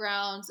feet in the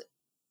ground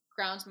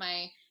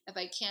my, if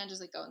I can,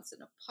 just like go and sit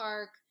in a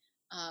park,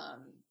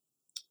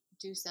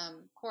 do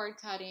some cord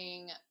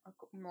cutting or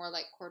more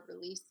like cord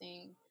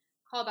releasing,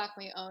 call back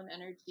my own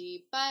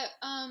energy. But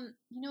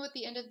at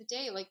the end of the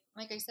day, like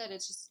I said,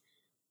 it's just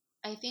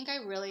I think I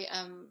really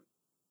am.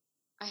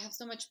 I have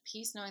so much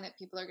peace knowing that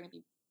people are going to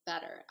be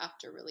better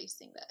after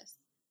releasing this,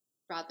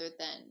 rather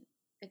than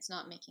it's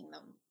not making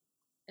them.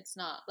 It's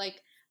not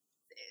like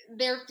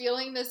they're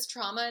feeling this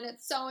trauma and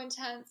it's so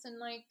intense and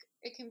like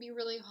it can be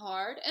really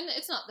hard. And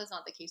that's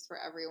not the case for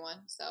everyone.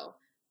 So,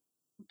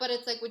 but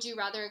it's like, would you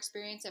rather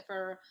experience it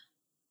for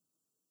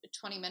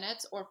 20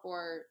 minutes or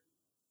for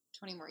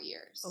 20 more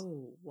years?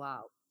 Oh,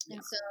 wow. Yeah.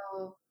 And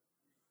so,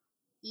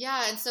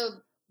 yeah. And so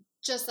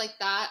just like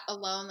that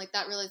alone, like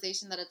that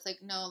realization that it's like,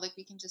 no, like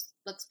we can just,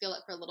 let's feel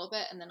it for a little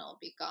bit and then it'll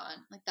be gone.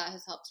 Like that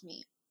has helped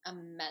me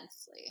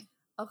immensely.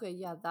 Okay,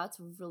 yeah,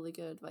 that's really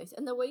good advice.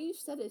 And the way you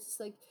said it's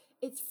like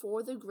it's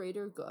for the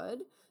greater good.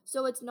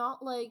 So it's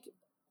not like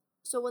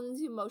so when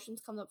these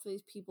emotions come up for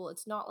these people,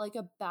 it's not like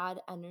a bad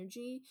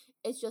energy.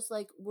 It's just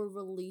like we're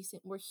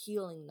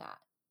healing that.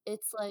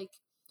 It's like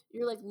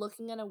you're like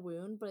looking at a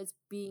wound, but it's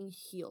being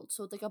healed.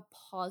 So it's like a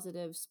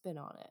positive spin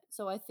on it.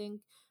 So I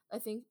think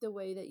the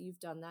way that you've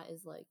done that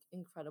is like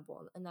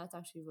incredible, and that's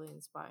actually really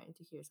inspiring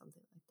to hear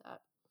something like that.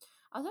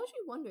 I was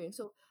actually wondering,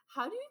 so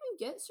how do you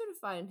even get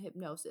certified in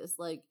hypnosis?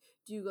 Like,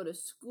 do you go to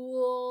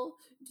school?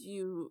 Do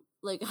you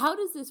like how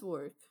does this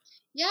work?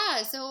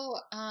 Yeah, so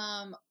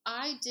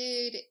I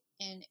did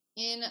an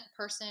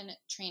in-person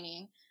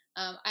training.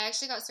 I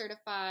actually got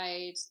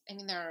certified. I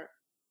mean, there are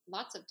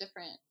lots of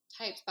different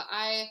types, but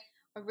I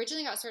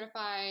originally got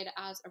certified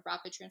as a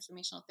rapid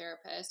transformational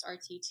therapist,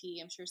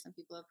 RTT. I'm sure some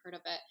people have heard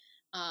of it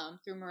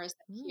through Marissa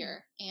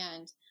here.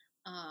 And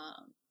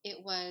it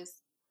was,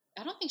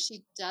 I don't think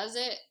she does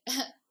it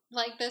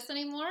like this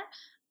anymore,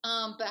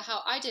 but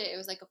how I did it, it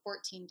was like a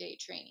 14-day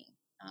training,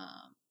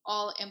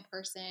 all in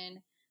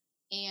person.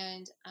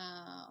 And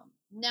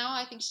now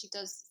I think she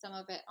does some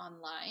of it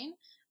online,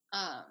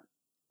 um,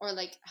 or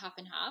like half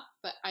and half.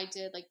 But I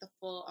did like the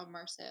full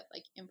immersive,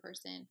 like in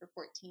person for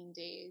 14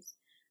 days.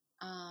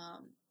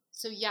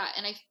 So yeah,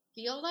 and I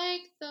feel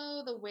like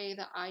though the way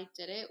that I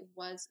did it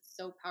was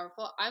so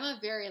powerful. I'm a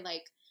very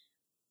like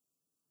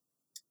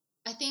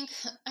I think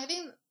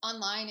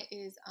online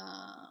is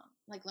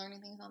like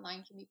learning things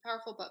online can be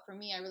powerful, but for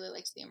me, I really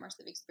liked the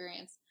immersive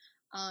experience.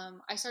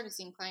 I started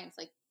seeing clients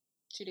like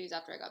 2 days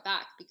after I got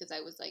back because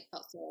I was like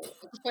felt so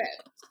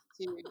equipped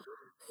to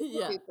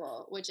Yeah.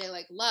 people, which I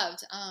like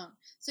loved.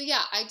 So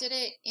yeah, I did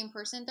it in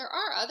person. There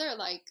are other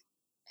like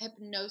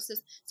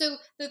hypnosis. So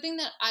the thing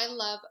that I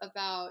love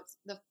about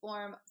the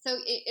form, so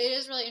it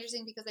is really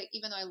interesting because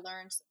even though I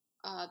learned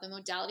the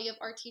modality of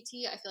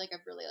RTT, I feel like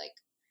I've really like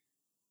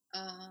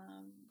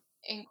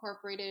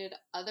incorporated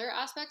other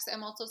aspects.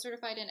 I'm also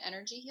certified in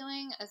energy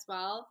healing as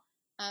well.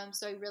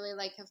 So I really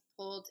like have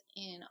pulled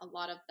in a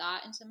lot of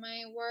that into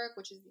my work,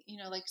 which is,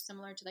 like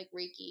similar to like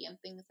Reiki and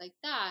things like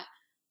that.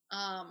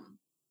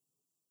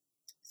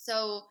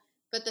 So,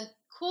 but the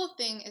cool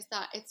thing is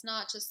that it's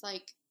not just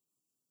like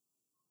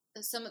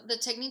some of the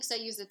techniques I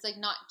use. It's like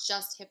not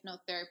just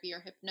hypnotherapy or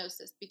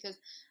hypnosis because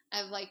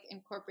I've like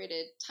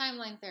incorporated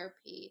timeline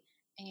therapy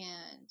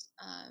and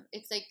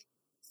it's like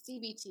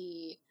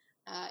CBT,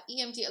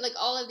 EMT, like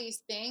all of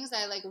these things.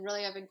 I like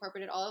really have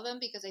incorporated all of them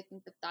because I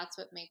think that that's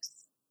what makes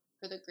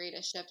for the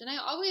greatest shift. And I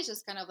always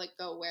just kind of like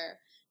go where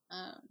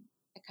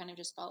I kind of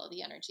just follow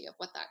the energy of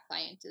what that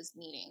client is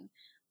needing,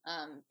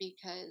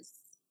 because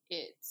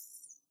it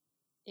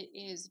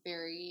is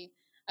very,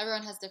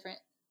 everyone has different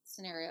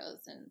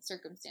scenarios and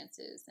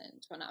circumstances and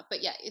whatnot.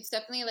 But yeah, it's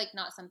definitely like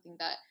not something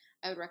that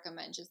I would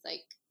recommend just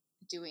like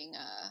doing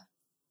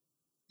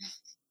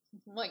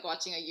like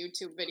watching a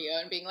YouTube video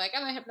and being like,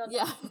 I'm a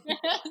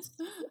hypnotherapist.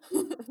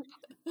 Yeah.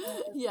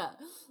 Yeah,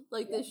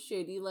 like this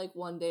shady like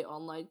one day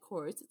online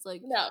course. It's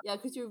like No. yeah,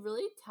 because you're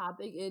really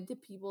tapping into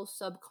people's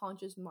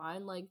subconscious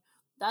mind. Like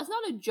that's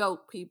not a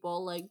joke,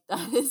 people. Like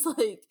that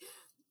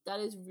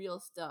is real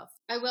stuff.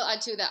 I will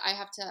add too that I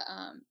have to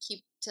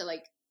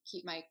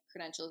keep my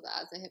credentials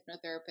as a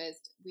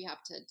hypnotherapist. We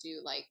have to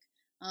do like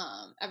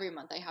every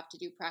month I have to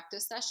do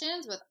practice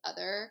sessions with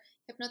other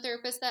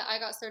hypnotherapists that I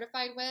got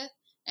certified with,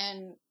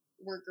 and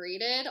we're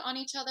graded on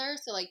each other.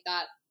 So like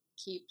that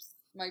keeps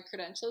my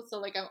credentials. So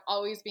like I'm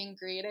always being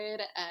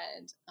graded,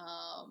 and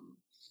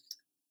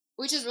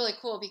which is really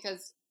cool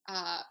because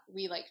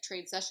we like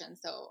trade sessions,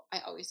 so I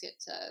always get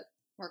to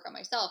work on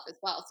myself as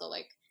well. So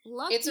like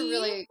it's a Lucky.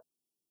 really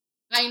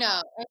I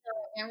know.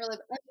 I'm really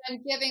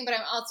I'm giving, but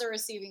I'm also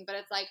receiving. But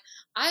it's like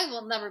I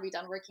will never be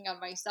done working on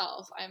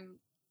myself. I'm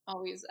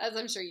always, as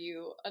I'm sure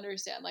you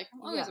understand, like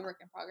I'm always Yeah. a work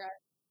in progress.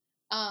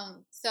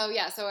 So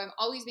yeah, so I'm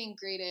always being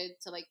graded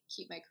to like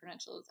keep my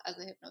credentials as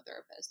a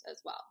hypnotherapist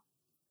as well.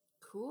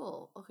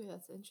 Cool. Okay,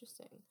 that's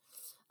interesting.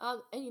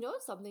 And you know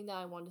what's something that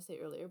I wanted to say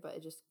earlier, but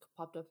it just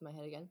popped up in my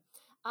head again.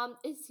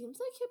 It seems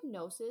like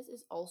hypnosis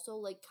is also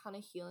like kind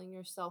of healing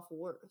your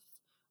self-worth.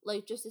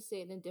 Like just to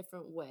say it in a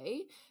different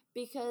way.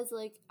 Because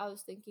like I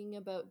was thinking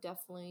about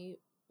definitely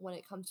when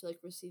it comes to like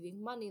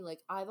receiving money,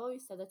 like I've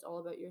always said that's all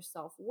about your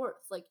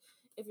self-worth. Like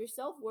if your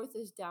self-worth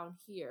is down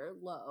here,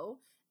 low,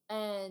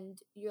 and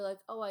you're like,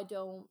 oh, I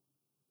don't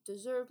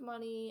deserve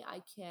money,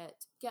 I can't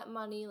get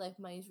money, like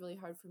money's really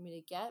hard for me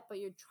to get, but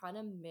you're trying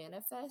to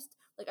manifest.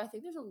 Like I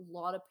think there's a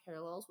lot of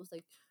parallels with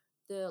like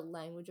the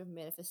language of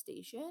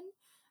manifestation.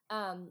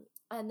 Um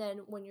and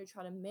then when you're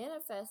trying to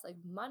manifest like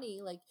money,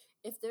 like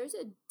if there's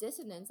a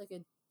dissonance, like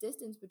a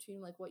distance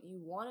between like what you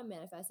want to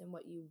manifest and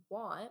what you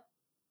want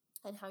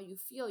and how you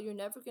feel, you're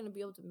never going to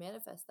be able to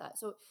manifest that.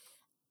 So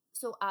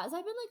as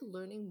I've been like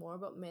learning more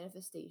about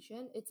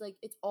manifestation, it's like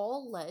it's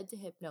all led to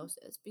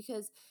hypnosis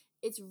because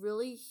it's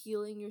really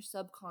healing your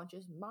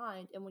subconscious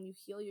mind, and when you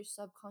heal your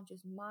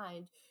subconscious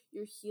mind,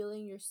 you're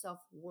healing your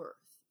self-worth.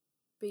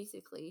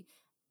 Basically.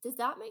 Does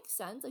that make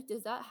sense? Like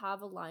does that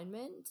have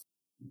alignment?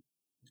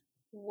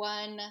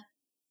 1,000%.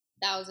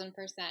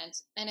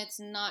 And it's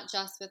not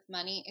just with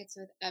money, it's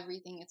with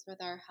everything. It's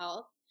with our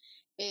health,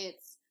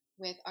 it's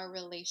with our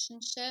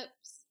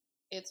relationships,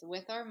 it's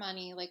with our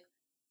money. Like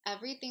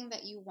everything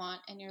that you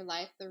want in your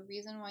life, the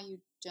reason why you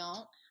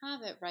don't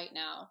have it right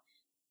now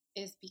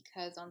is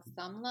because on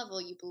some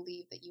level you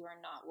believe that you are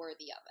not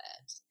worthy of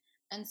it.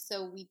 And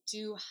so we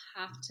do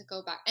have to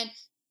go back. And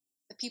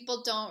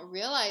people don't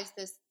realize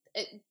this.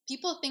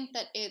 People think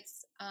that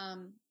it's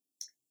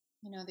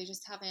they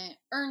just haven't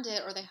earned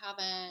it, or they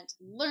haven't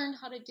learned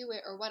how to do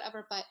it or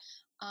whatever. But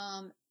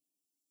um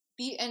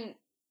be and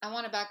I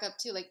want to back up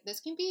too, like this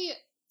can be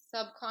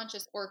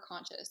subconscious or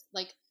conscious.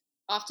 Like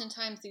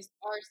oftentimes these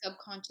are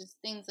subconscious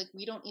things, like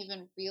we don't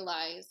even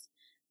realize,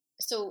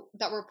 so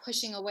that we're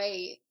pushing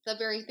away the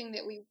very thing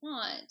that we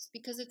want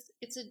because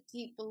it's a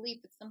deep belief.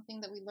 It's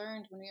something that we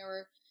learned when we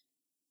were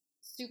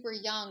super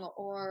young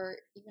or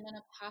even in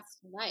a past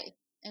life.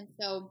 And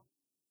so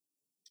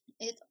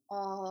it's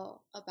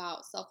all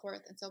about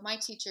self-worth. And so my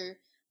teacher,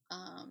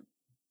 um,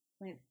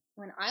 when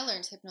when I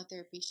learned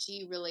hypnotherapy,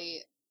 she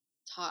really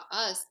taught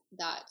us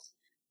that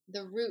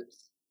the root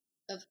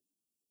of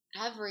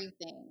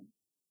everything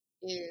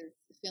is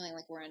feeling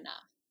like we're enough.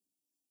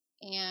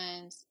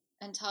 And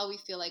until we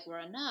feel like we're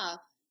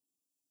enough,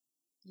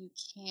 you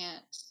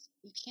can't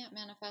you can't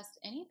manifest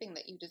anything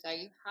that you desire.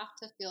 You have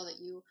to feel that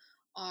you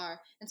are.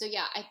 And so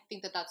yeah, I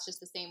think that that's just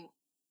the same.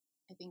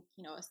 I think,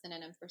 a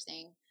synonym for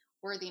saying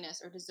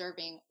worthiness or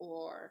deserving,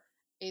 or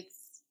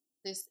it's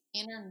this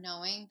inner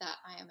knowing that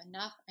I am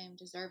enough, I am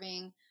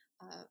deserving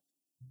of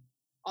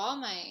all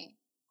my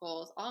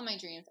goals, all my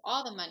dreams,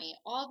 all the money,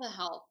 all the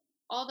health,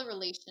 all the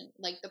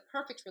like the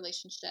perfect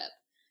relationship.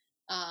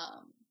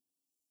 Um,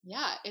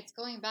 yeah, it's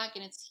going back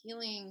and it's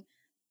healing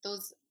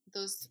those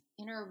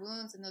inner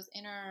wounds and those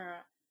inner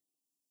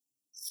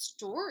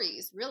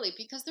stories, really,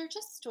 because they're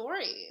just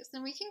stories,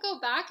 and we can go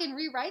back and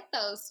rewrite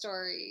those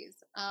stories.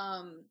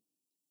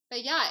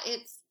 But yeah,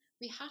 it's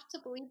we have to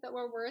believe that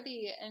we're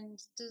worthy and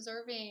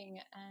deserving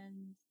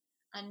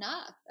and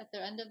enough at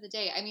the end of the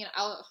day. I mean,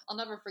 I'll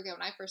never forget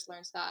when I first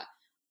learned that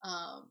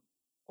um,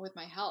 with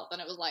my health,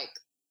 and it was like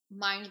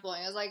mind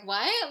blowing. I was like,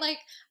 what? Like,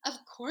 of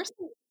course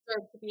I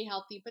deserve to be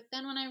healthy. But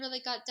then when I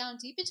really got down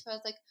deep into it, I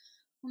was like,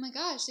 oh my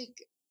gosh, like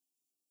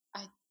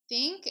I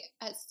think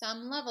at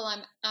some level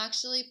I'm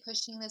actually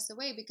pushing this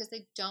away because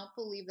I don't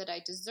believe that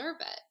I deserve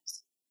it.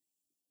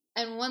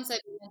 And once I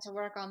began to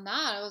work on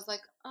that, I was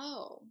like,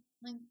 oh,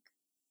 like,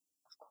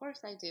 of course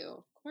I do.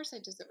 Of course I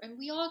deserve. And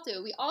we all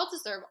do. We all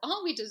deserve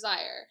all we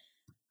desire.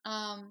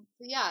 So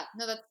yeah,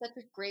 no, that's such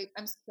a great,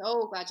 I'm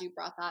so glad you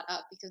brought that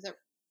up because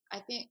I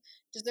think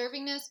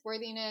deservingness,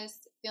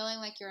 worthiness, feeling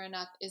like you're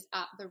enough is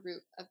at the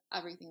root of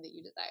everything that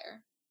you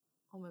desire.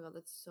 Oh my god,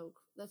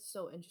 that's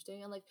so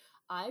interesting. And like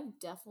I've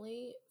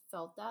definitely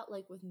felt that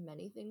like with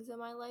many things in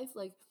my life.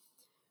 Like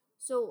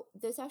so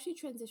this actually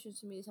transitions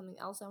to me to something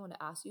else I want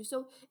to ask you.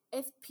 So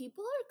if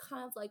people are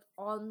kind of like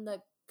on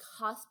the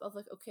cusp of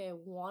like, okay, I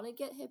want to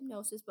get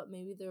hypnosis, but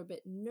maybe they're a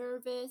bit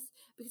nervous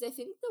because I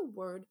think the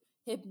word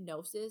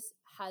hypnosis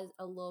has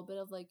a little bit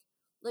of like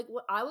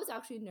what I was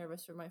actually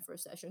nervous for my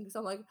first session because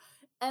I'm like,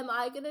 am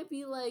I gonna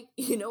be like,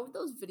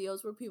 those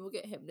videos where people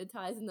get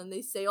hypnotized and then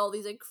they say all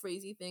these like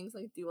crazy things,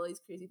 like do all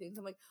these crazy things.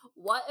 I'm like,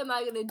 what am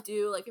I gonna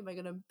do? Like, am I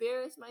gonna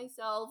embarrass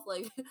myself?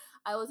 Like,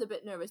 I was a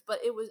bit nervous, but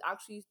it was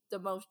actually the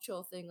most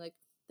chill thing. Like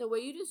the way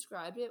you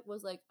described it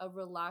was like a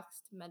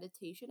relaxed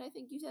meditation, I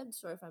think you said.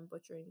 Sorry if I'm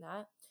butchering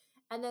that.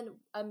 And then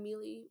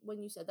immediately when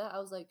you said that, I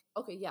was like,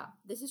 okay, yeah,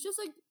 this is just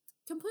like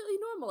completely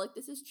normal. Like,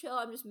 this is chill.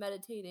 I'm just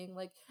meditating.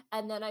 Like,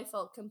 and then I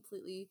felt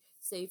completely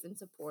safe and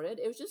supported.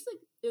 It was just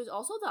like, it was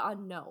also the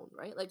unknown,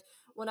 right? Like,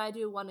 when I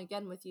do one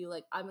again with you,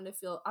 like, I'm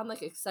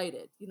like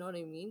excited. You know what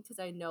I mean? Because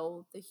I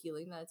know the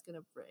healing that it's going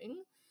to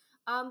bring.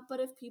 But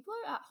if people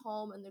are at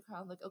home and they're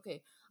kind of like,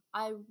 okay,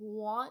 I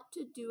want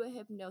to do a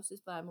hypnosis,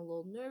 but I'm a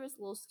little nervous,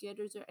 a little scared,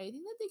 is there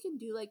anything that they can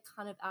do, like,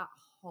 kind of at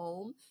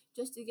home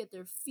just to get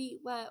their feet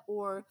wet,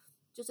 or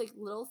just like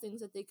little things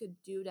that they could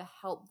do to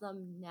help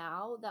them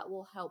now that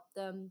will help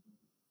them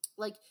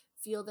like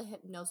feel the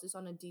hypnosis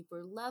on a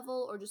deeper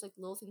level, or just like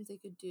little things they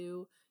could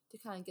do to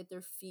kind of get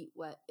their feet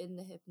wet in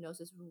the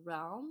hypnosis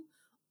realm,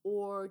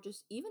 or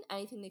just even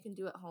anything they can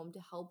do at home to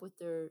help with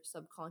their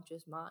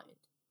subconscious mind?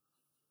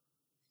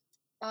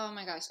 Oh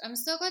my gosh, I'm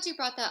so glad you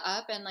brought that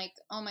up. And like,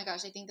 oh my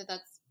gosh, I think that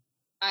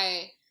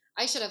I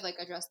I should have like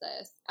addressed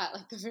this at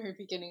like the very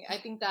beginning. I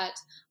think that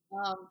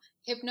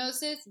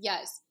hypnosis,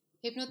 yes,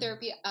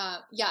 hypnotherapy,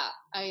 yeah.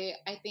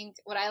 I think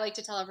what I like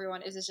to tell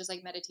everyone is it's just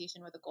like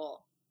meditation with a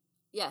goal.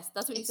 Yes,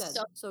 that's what you It's said.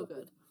 so So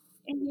good.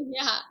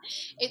 yeah,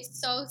 it's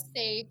so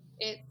safe.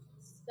 It's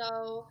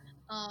so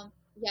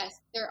yes,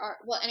 there are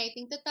well, and I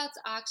think that that's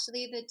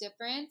actually the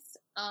difference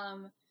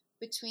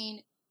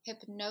between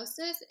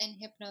hypnosis and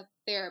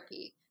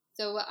hypnotherapy.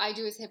 So what I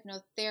do is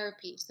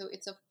hypnotherapy. So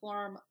it's a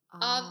form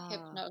of Ah,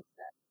 hypnosis.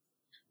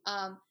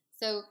 Um,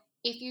 so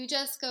if you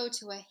just go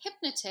to a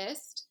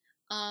hypnotist,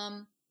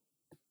 um,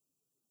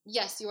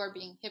 yes, you are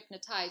being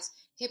hypnotized.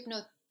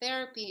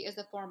 Hypnotherapy is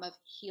a form of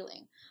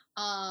healing.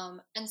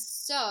 And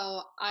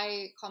so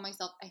I call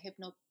myself a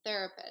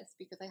hypnotherapist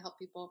because I help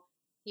people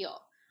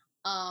heal.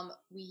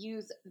 We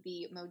use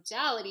the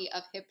modality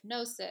of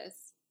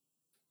hypnosis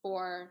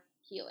for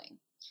healing.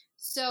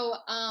 So,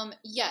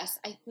 yes,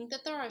 I think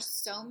that there are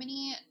so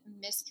many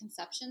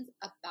misconceptions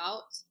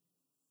about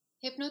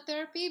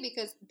hypnotherapy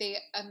because they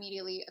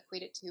immediately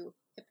equate it to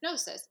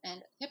hypnosis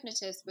and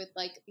hypnotists with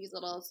like these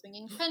little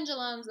swinging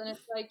pendulums, and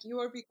it's like you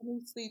are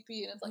becoming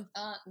sleepy, and it's like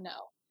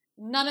no,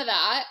 none of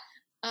that.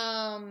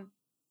 um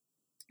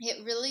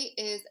it really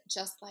is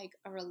just like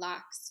a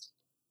relaxed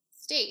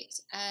state.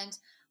 And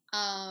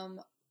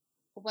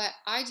what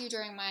I do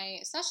during my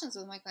sessions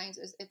with my clients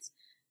is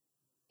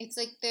it's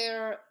like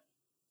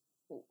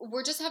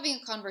we're just having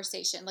a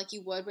conversation like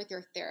you would with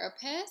your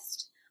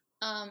therapist,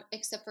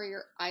 except for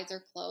your eyes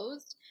are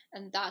closed.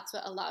 And that's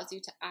what allows you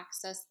to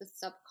access the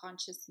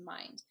subconscious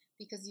mind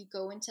because you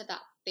go into that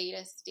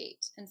theta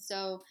state. And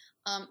so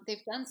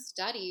they've done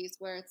studies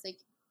where it's like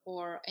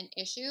for an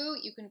issue,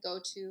 you can go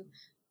to,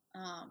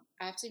 I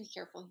have to be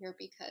careful here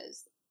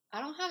because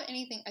I don't have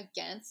anything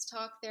against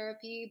talk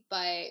therapy,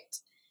 but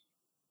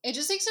it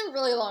just takes a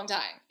really long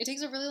time. It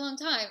takes a really long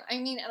time. I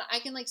mean, and I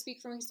can like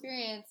speak from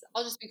experience.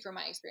 I'll just speak from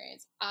my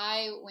experience.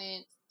 I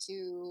went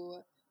to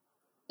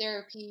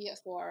therapy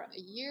for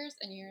years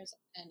and years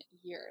and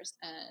years,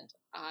 and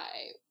I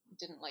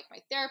didn't like my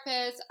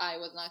therapist. I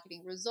was not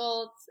getting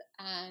results.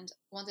 And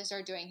once I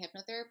started doing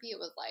hypnotherapy, it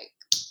was like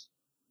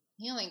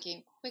healing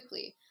came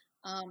quickly.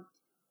 Um,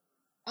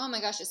 Oh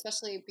my gosh,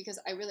 especially because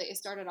it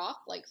started off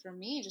like for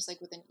me, just like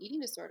with an eating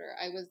disorder.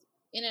 I was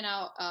in and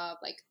out of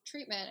like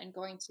treatment and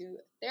going to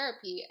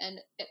therapy,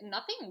 and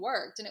nothing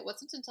worked. And it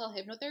wasn't until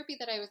hypnotherapy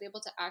that I was able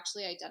to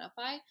actually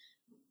identify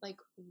like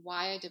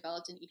why I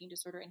developed an eating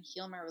disorder and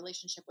heal my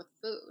relationship with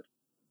food.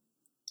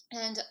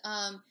 And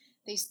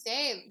they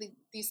say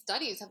these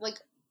studies have like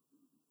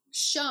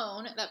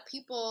shown that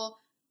people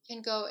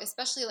can go,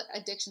 especially like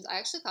addictions. I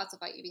actually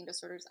classify eating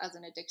disorders as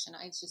an addiction.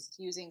 It's just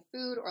using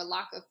food or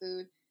lack of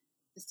food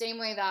the same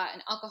way that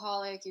an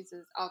alcoholic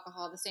uses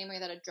alcohol, the same way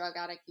that a drug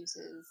addict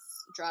uses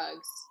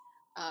drugs,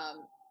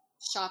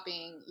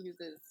 shopping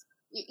uses,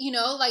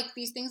 like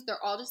these things,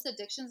 they're all just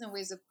addictions and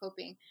ways of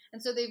coping. And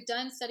so they've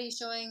done studies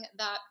showing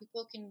that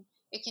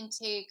it can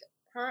take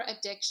per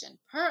addiction,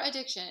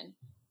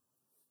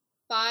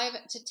 5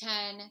 to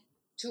 10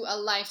 to a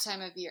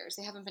lifetime of years.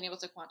 They haven't been able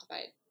to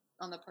quantify it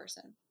on the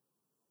person.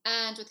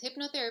 And with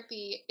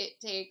hypnotherapy, it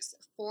takes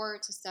 4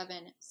 to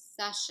 7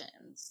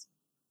 sessions.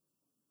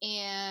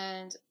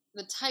 And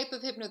the type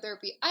of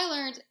hypnotherapy I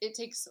learned, it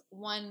takes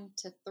 1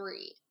 to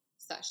 3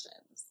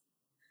 sessions.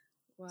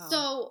 wow.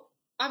 So,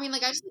 I mean,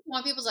 like, I just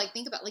want people to like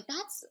think about like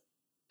that's.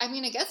 I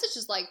mean, I guess it's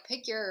just like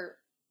pick your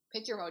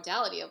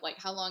modality of like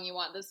how long you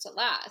want this to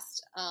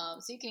last. So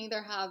you can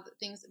either have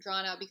things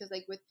drawn out because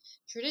like with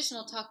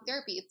traditional talk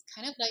therapy, it's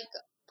kind of like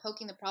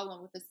poking the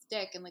problem with a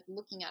stick and like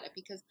looking at it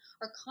because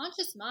our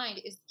conscious mind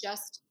is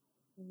just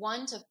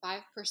 1 to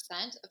 5%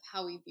 of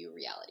how we view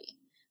reality.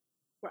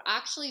 We're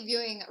actually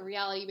viewing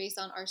reality based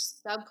on our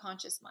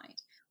subconscious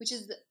mind, which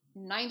is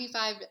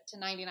 95 to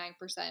 99%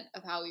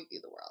 of how we view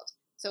the world.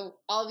 So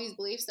all these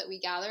beliefs that we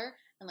gather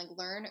and like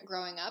learn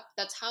growing up,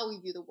 that's how we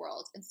view the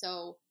world. And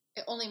so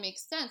it only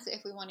makes sense that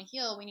if we want to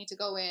heal, we need to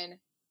go in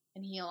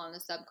and heal on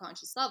the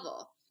subconscious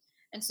level.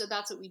 And so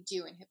that's what we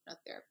do in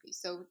hypnotherapy.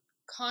 So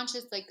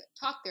conscious like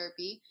talk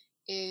therapy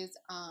is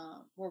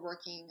we're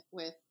working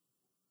with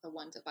the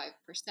 1 to 5%.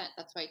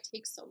 That's why it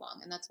takes so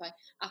long. And that's why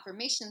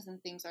affirmations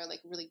and things are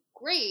like really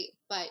great,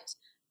 but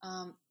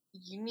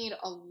you need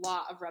a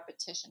lot of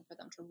repetition for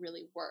them to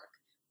really work.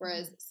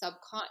 Whereas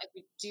if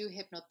we do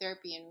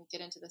hypnotherapy and we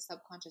get into the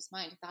subconscious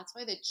mind, that's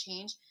why the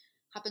change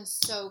happens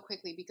so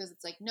quickly, because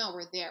it's like, no,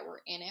 we're there, we're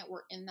in it,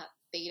 we're in that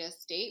theta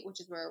state, which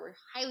is where we're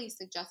highly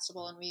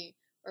suggestible, and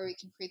where we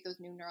can create those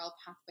new neural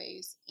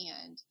pathways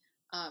and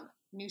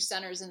new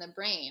centers in the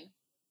brain.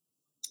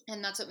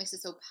 And that's what makes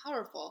it so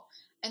powerful.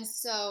 And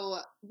so,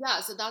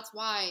 yeah, so that's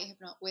why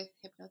with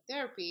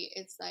hypnotherapy,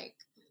 it's like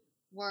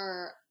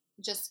we're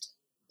just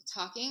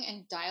talking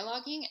and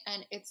dialoguing,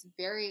 and it's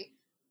very,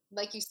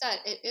 like you said,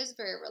 it is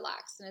very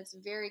relaxed and it's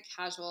very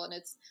casual, and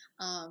it's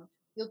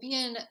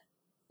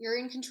you're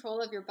in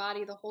control of your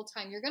body the whole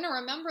time. You're going to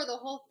remember the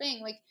whole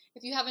thing. Like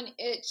if you have an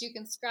itch, you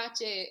can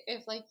scratch it.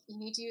 If like you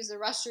need to use the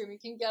restroom, you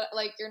can get,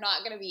 like, you're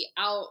not going to be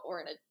out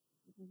or in a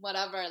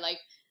whatever. Like,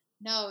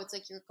 no, it's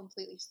like you're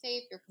completely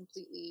safe. You're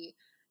completely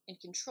in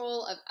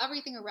control of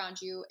everything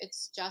around you.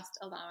 It's just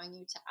allowing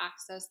you to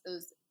access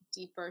those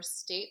deeper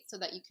states so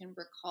that you can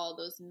recall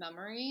those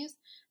memories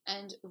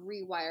and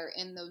rewire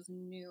in those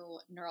new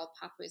neural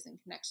pathways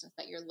and connections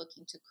that you're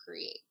looking to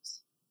create.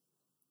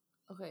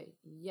 Okay,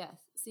 yes.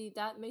 See,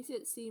 that makes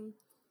it seem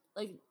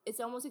like it's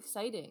almost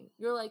exciting.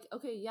 You're like,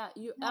 okay, yeah,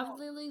 I'm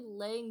literally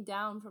laying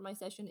down for my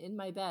session in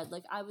my bed.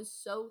 Like, I was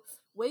so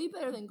way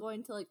better than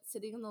going to like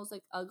sitting in those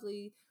like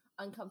ugly,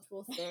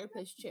 uncomfortable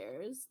therapist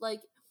chairs.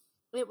 Like,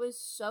 it was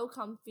so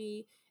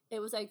comfy. It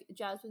was like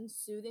Jasmine's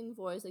soothing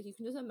voice. Like, you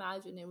can just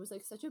imagine it was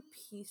like such a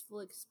peaceful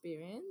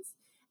experience.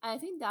 And I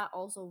think that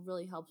also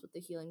really helps with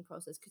the healing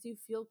process because you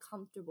feel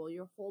comfortable.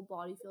 Your whole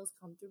body feels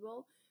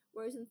comfortable.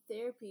 Whereas in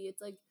therapy,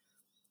 it's like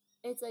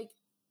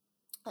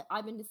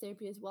I've been to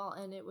therapy as well,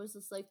 and it was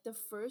just like the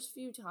first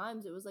few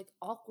times it was like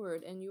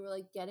awkward, and you were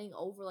like getting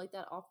over like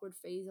that awkward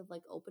phase of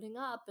like opening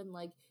up and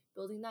like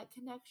building that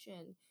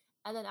connection.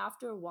 And then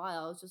after a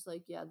while, I was just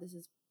like, yeah, this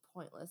is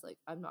pointless. Like,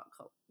 I'm not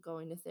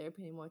going to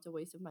therapy anymore. It's a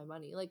waste of my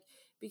money. Like,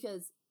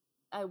 because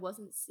I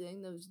wasn't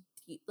seeing those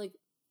deep, like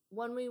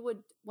when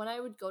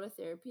I would go to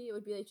therapy, it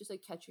would be like just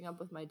like catching up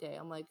with my day.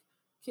 I'm like,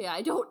 okay,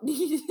 I don't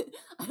need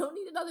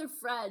another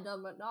friend.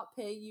 I'm not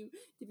paying you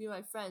to be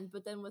my friend.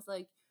 But then with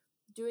like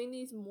doing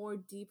these more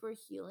deeper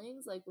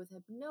healings, like with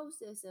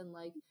hypnosis and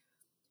like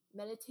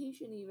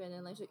meditation even,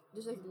 and like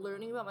just like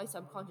learning about my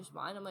subconscious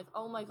mind, I'm like,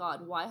 oh my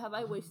god, why have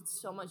I wasted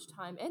so much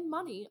time and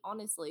money,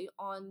 honestly,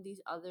 on these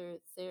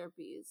other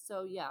therapies?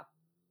 So yeah.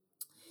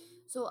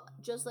 So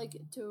just like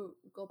to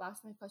go back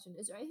to my question,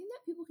 is there anything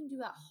that people can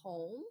do at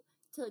home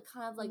to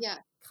kind of like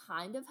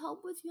kind of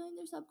help with healing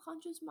their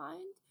subconscious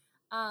mind,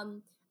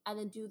 and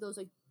then do those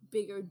like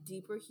bigger,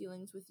 deeper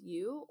healings with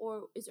you?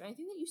 Or is there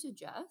anything that you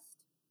suggest?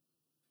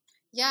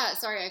 Yeah,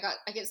 sorry,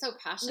 I get so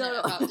passionate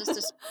about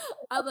just.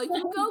 I'm like,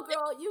 you go,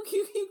 girl. You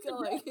keep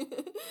going.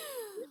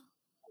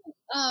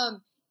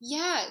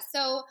 Yeah.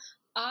 So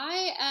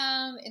I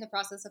am in the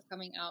process of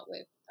coming out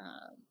with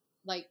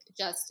like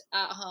just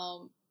at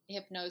home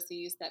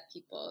hypnoses that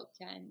people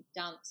can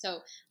down.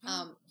 So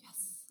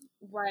yes.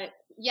 what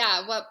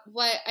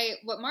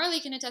Marley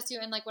can attest to,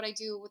 and like what I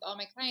do with all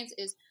my clients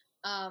is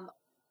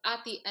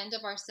at the end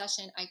of our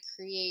session, I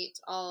create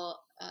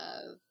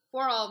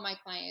for all of my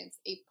clients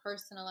a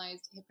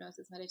personalized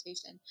hypnosis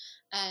meditation.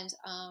 And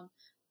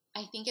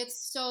I think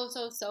it's so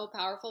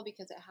powerful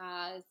because it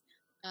has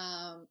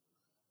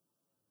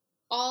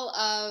all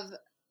of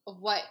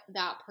what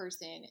that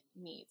person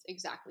needs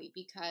exactly.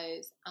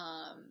 Because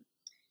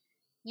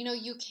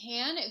you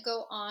can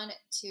go on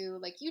to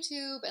like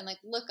YouTube and like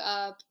look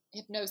up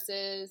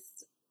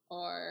hypnosis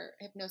or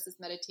hypnosis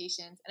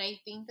meditations, and I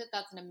think that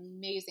that's an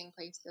amazing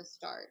place to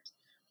start.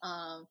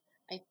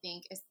 I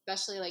think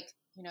especially like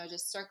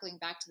just circling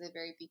back to the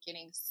very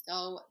beginning,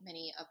 so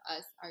many of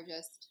us are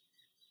just,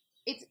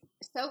 it's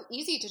so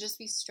easy to just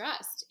be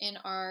stressed in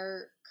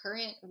our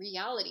current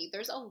reality.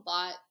 There's a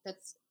lot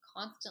that's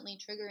constantly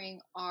triggering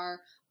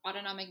our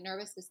autonomic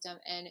nervous system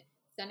and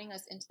sending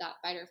us into that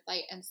fight or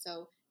flight. And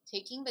so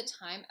taking the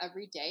time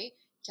every day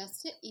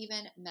just to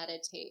even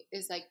meditate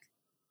is like,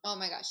 oh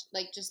my gosh,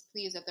 like just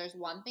please, if there's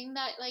one thing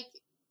that like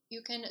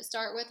you can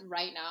start with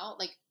right now,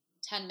 like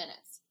 10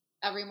 minutes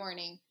every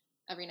morning,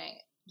 every night,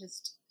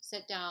 just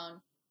sit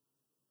down,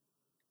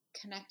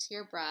 connect to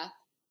your breath,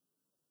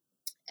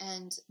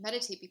 and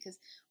meditate. Because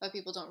what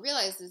people don't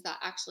realize is that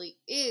actually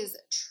is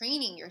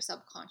training your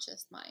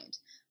subconscious mind.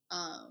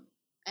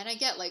 And I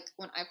get, like,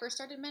 when I first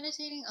started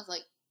meditating, I was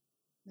like,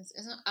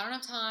 I don't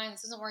have time,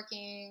 this isn't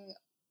working,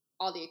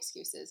 all the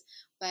excuses.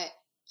 But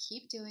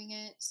keep doing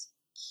it,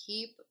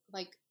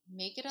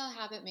 make it a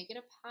habit, make it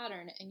a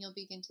pattern, and you'll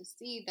begin to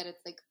see that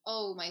it's like,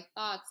 oh, my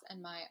thoughts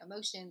and my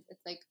emotions,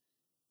 it's like,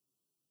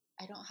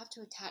 I don't have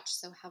to attach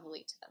so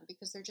heavily to them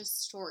because they're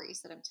just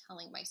stories that I'm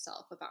telling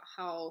myself about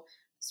how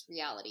this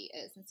reality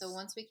is. And so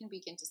once we can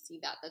begin to see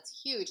that,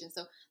 that's huge. And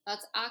so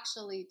that's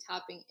actually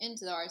tapping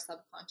into our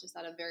subconscious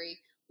at a very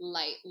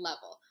light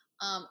level.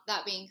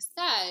 That being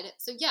said,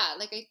 so yeah,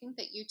 like I think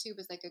that YouTube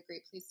is like a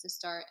great place to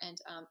start.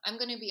 And I'm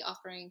going to be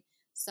offering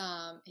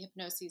some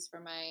hypnoses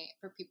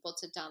for people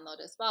to download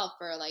as well,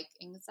 for like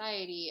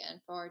anxiety and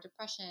for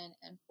depression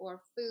and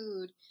for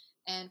food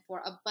and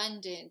for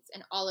abundance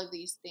and all of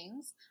these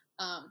things.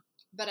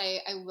 But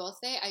I will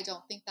say, I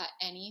don't think that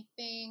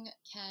anything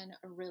can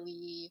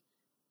really,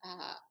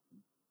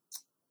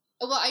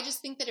 well, I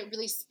just think that it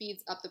really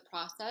speeds up the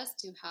process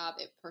to have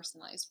it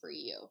personalized for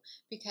you,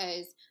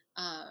 because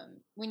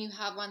when you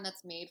have one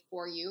that's made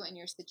for you and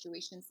your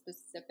situation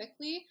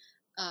specifically,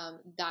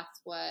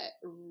 that's what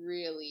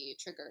really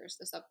triggers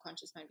the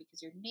subconscious mind,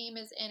 because your name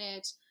is in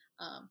it.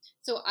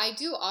 So I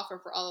do offer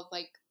for all of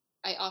like,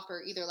 I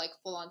offer either like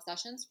full on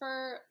sessions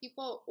for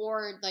people,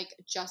 or like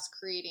just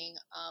creating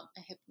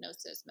a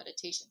hypnosis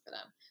meditation for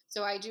them.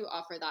 So I do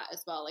offer that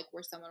as well, like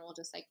where someone will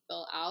just like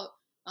fill out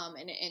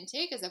an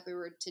intake as if we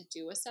were to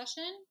do a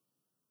session,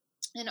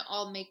 and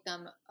I'll make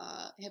them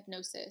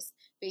hypnosis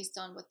based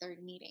on what they're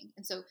needing.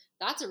 And so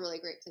that's a really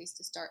great place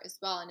to start as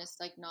well. And it's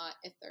like, not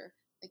if they're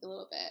like a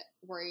little bit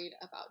worried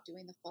about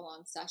doing the full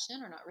on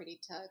session or not ready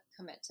to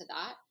commit to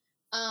that.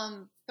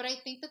 But I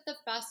think that the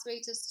best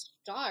way to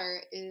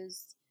start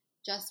is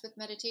just with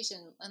meditation.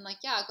 And like,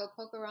 yeah, go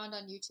poke around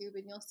on YouTube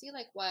and you'll see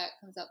like what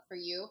comes up for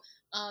you.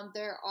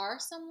 There are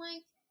some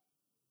like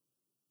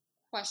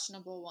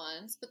questionable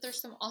ones, but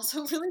there's some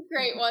also really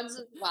great ones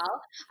as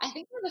well. I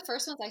think one of the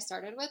first ones I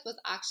started with was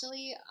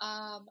actually,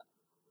 I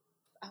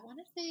want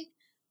to say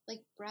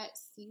like Brett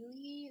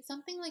Seeley,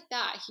 something like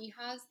that. He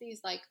has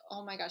these like,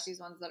 oh my gosh, these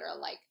ones that are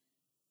like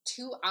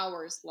 2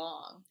 hours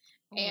long,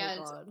 Oh and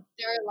my God.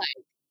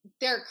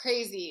 they're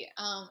crazy.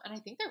 And I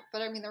think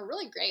but I mean, they're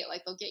really great.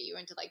 Like they'll get you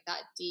into like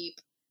that deep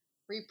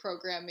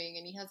reprogramming,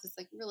 and he has this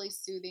like really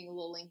soothing,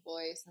 lulling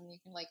voice, and you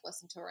can like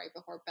listen to it right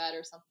before bed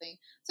or something.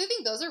 So I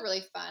think those are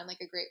really fun,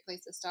 like a great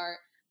place to start.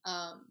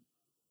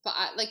 But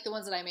I like the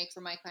ones that I make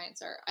for my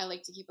clients I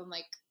like to keep them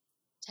like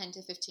 10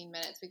 to 15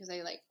 minutes, because I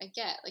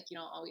get like, you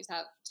don't always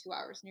have 2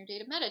 hours in your day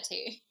to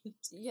meditate.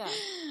 Yeah.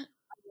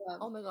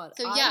 Oh my God.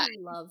 So I yeah,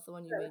 love the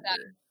one you made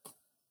me.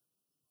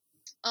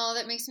 oh,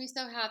 that makes me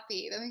so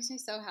happy. That makes me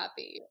so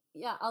happy.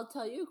 Yeah, I'll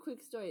tell you a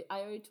quick story. I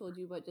already told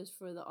you, but just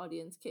for the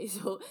audience case.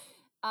 So,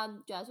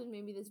 Jasmine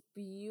made me this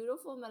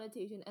beautiful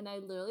meditation, and I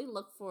literally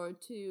look forward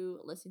to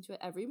listening to it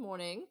every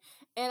morning.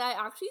 And I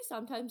actually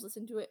sometimes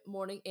listen to it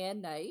morning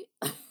and night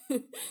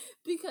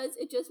because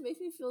it just makes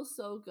me feel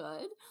so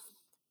good.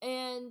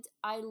 And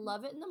I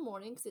love it in the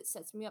morning because it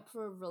sets me up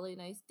for a really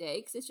nice day.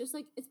 Because it's just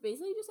like, it's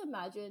basically just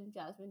imagine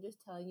Jasmine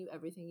just telling you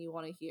everything you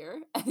want to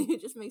hear, and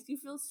it just makes you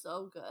feel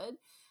so good.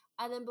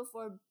 And then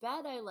before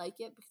bed, I like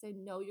it because I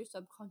know your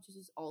subconscious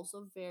is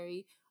also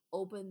very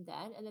open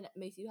then, and then it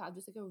makes you have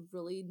just like a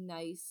really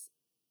nice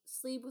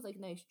sleep with like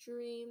nice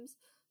dreams.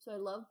 So I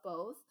love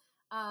both.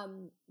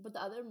 But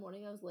the other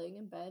morning I was laying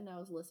in bed and I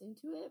was listening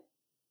to it,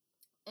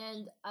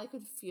 and I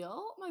could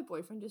feel my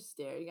boyfriend just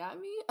staring at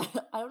me.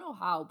 I don't know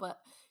how, but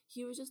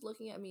he was just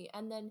looking at me.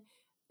 And then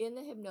in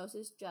the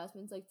hypnosis,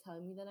 Jasmine's like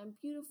telling me that I'm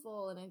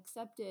beautiful and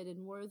accepted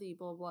and worthy,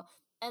 blah, blah.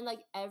 And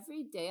like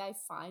every day I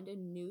find a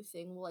new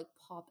thing will like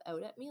pop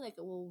out at me. Like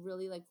it will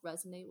really like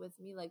resonate with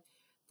me. Like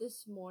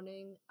this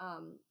morning,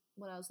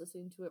 when I was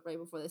listening to it right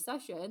before the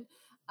session,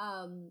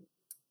 um,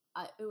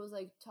 it was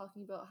like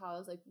talking about how I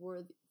was like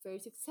very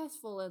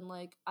successful, and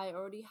like I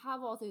already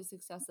have all the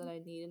success that I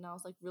need, and I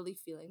was like really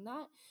feeling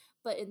that.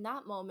 But in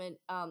that moment,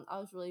 I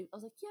was like,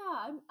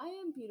 yeah, I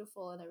am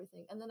beautiful and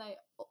everything. And then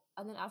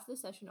after the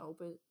session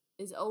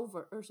is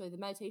over, or sorry, the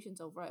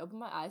meditation's over, I open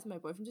my eyes and my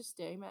boyfriend just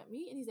staring at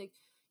me, and he's like,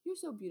 "You're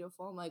so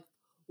beautiful." I'm like,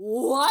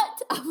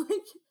 "What?" I'm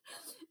like,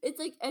 it's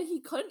like, and he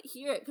couldn't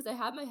hear it because I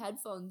had my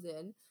headphones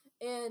in,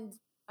 and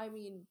I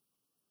mean,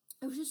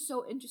 it was just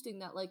so interesting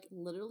that like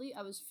literally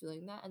I was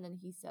feeling that, and then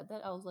he said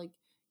that. I was like,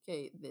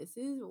 okay, this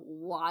is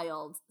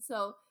wild.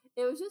 So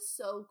it was just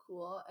so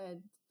cool.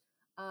 And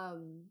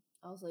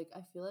I was like, I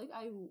feel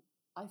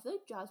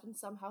like Jasmine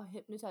somehow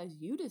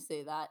hypnotized you to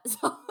say that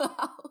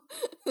somehow.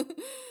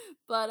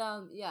 But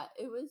yeah,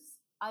 it was,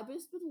 I've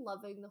just been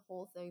loving the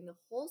whole thing. The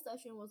whole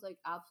session was like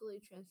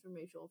absolutely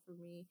transformational for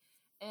me.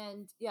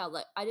 And yeah,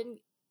 like I didn't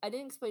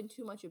explain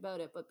too much about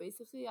it, but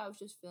basically I was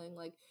just feeling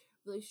like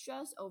really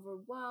stressed,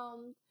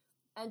 overwhelmed,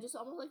 and just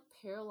almost like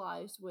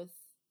paralyzed with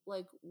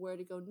like where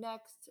to go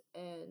next.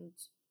 And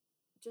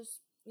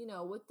just,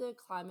 with the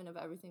climate of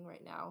everything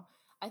right now,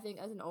 I think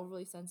as an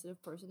overly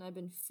sensitive person, I've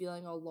been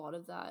feeling a lot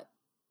of that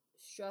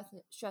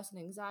stress and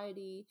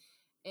anxiety.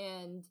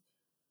 And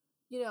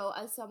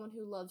as someone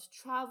who loves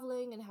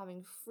traveling and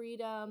having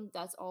freedom,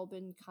 that's all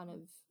been kind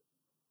of,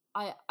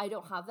 I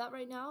don't have that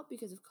right now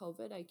because of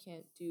COVID. I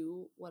can't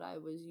do what I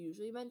was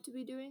usually meant to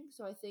be doing.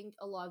 So I think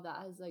a lot of that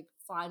has like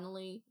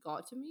finally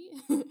got to me.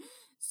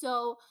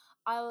 So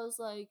I was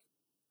like,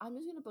 I'm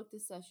just gonna book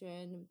this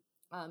session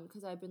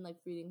because I've been like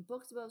reading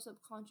books about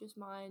subconscious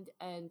mind.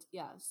 And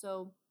yeah,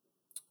 so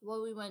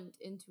when we went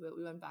into it,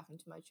 we went back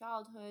into my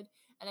childhood,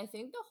 and I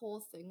think the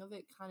whole thing of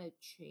it kind of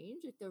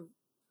changed. Like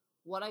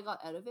what I got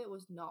out of it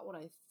was not what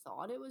I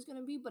thought it was going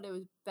to be, but it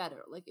was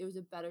better. Like it was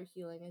a better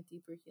healing, a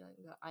deeper healing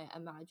that I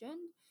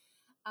imagined.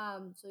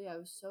 So yeah, it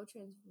was so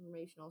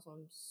transformational. So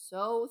I'm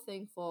so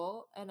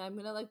thankful, and I'm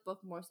gonna like book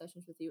more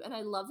sessions with you. And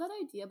I love that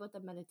idea about the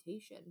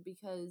meditation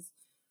because,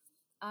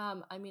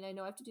 I mean, I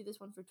know I have to do this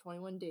one for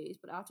 21 days,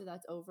 but after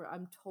that's over,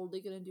 I'm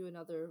totally gonna do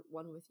another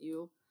one with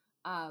you,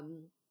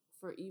 um,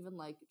 for even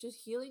like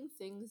just healing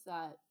things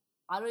that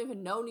I don't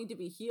even know need to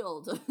be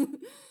healed.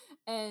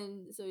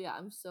 And so yeah,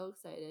 I'm so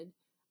excited.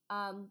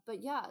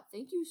 But yeah,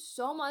 thank you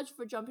so much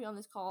for jumping on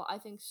this call. I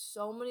think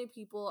so many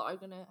people are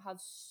gonna have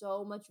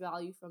so much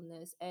value from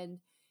this, and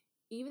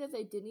even if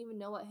they didn't even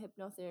know what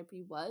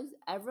hypnotherapy was,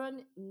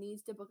 everyone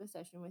needs to book a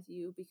session with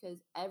you because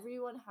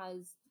everyone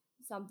has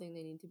something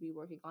they need to be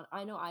working on.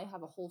 I know I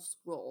have a whole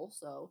scroll,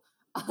 so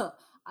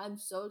I'm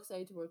so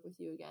excited to work with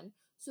you again.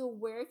 So,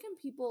 where can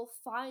people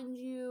find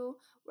you?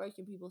 Where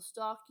can people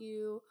stalk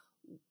you?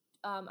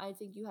 I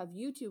think you have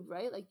YouTube,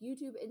 right? Like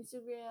YouTube,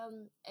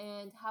 Instagram,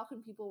 and how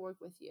can people work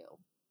with you?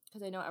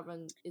 Because I know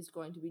everyone is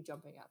going to be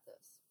jumping at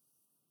this.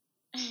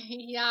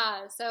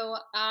 Yeah, so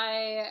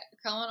I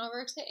come on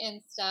over to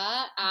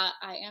Insta at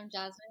I am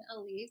Jasmine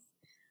Elise.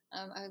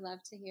 I would love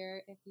to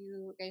hear if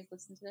you guys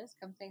listen to this.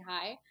 Come say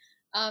hi.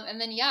 And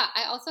then yeah,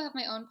 I also have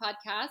my own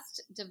podcast,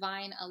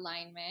 Divine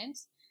Alignment.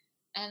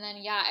 And then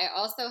yeah, I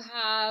also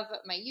have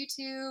my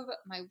YouTube,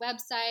 my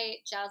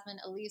website,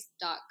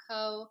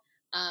 jasmineelise.co.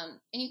 And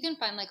you can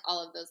find like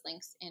all of those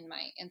links in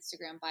my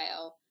Instagram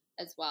bio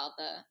as well.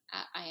 The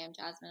at I am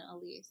Jasmine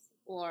Elise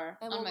or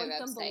And on we'll my link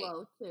them website.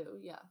 below too.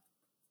 Yeah.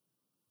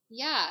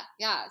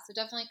 Yeah. So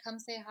definitely come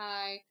say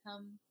hi,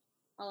 come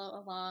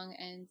follow along,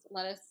 and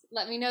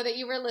let me know that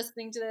you were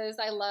listening to this.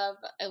 I love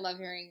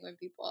hearing when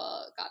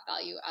people got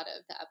value out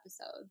of the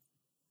episodes.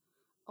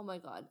 Oh my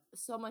god,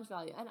 so much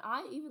value. And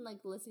I even like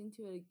listening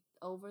to it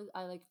over.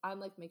 I'm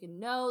like making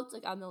notes.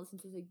 Like I'm gonna listen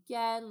to this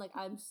again. Like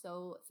I'm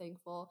so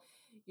thankful.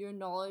 Your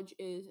knowledge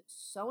is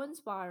so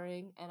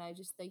inspiring, and I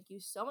just thank you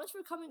so much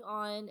for coming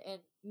on and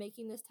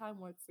making this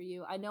time work for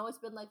you. I know it's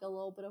been like a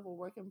little bit of a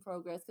work in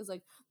progress because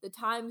like the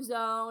time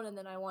zone, and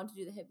then I want to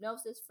do the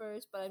hypnosis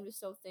first. But I'm just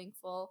so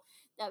thankful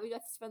that we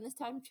got to spend this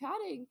time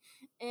chatting.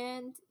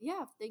 And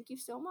yeah, thank you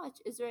so much.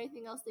 Is there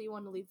anything else that you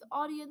want to leave the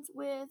audience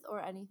with,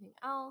 or anything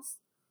else?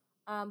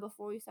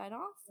 Before we sign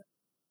off?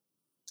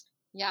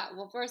 Yeah,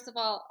 well, first of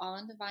all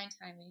in divine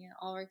timing. It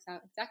all works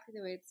out exactly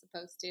the way it's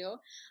supposed to.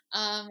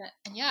 And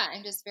yeah,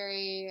 I'm just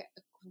very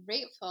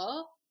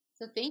grateful.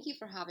 So thank you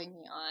for having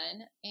me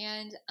on.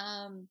 And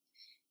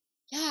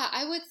yeah,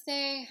 I would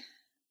say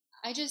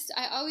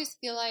I always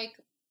feel like,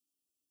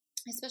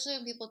 especially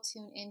when people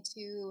tune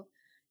into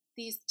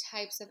these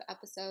types of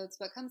episodes,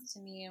 what comes to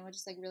me and what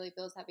just like really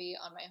feels heavy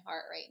on my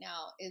heart right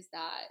now is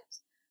that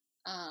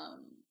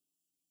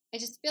I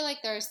just feel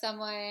like there's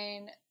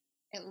someone,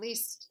 at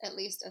least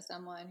as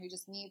someone who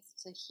just needs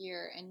to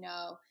hear and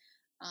know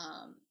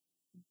um,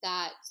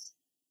 that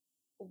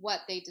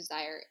what they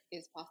desire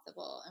is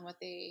possible, and what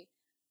they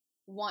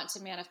want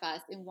to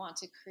manifest and want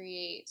to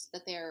create,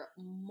 that they're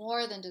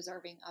more than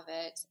deserving of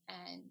it.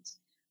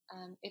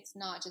 And it's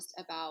not just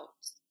about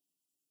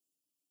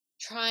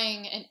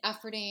trying and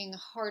efforting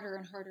harder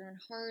and harder and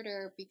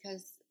harder,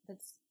 because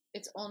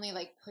it's only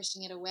like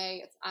pushing it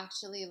away. It's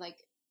actually like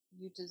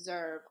you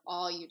deserve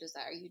all you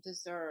desire. You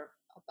deserve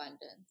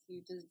abundance.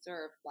 You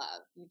deserve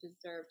love. You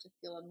deserve to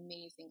feel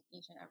amazing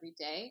each and every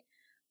day.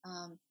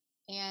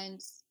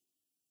 And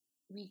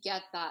we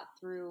get that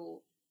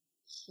through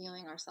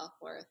healing our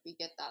self-worth. We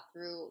get that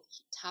through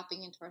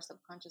tapping into our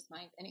subconscious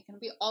mind, and it can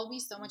be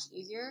always so much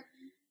easier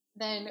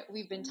than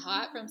we've been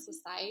taught from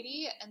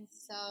society. And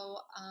so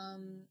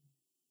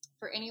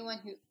for anyone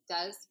who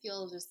does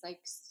feel just like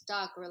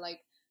stuck, or like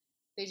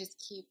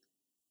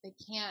they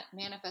can't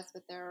manifest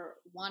what they're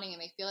wanting, and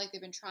they feel like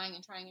they've been trying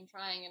and trying and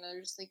trying, and they're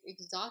just like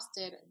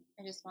exhausted,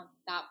 I just want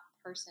that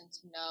person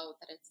to know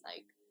that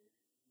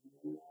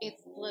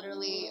it's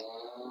literally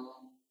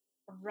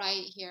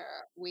right here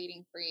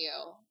waiting for you.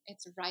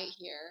 It's right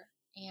here.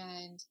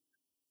 And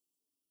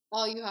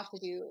all you have to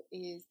do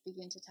is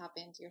begin to tap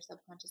into your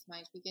subconscious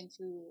mind, begin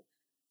to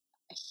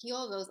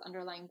heal those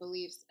underlying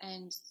beliefs,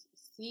 and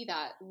see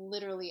that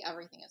literally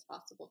everything is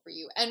possible for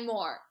you, and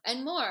more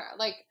and more.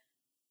 Like,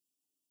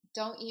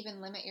 don't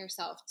even limit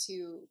yourself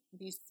to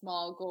these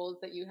small goals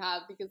that you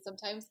have, because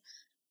sometimes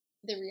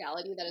the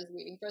reality that is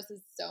waiting for us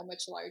is so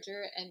much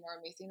larger and more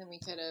amazing than we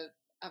could have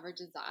ever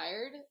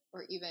desired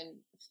or even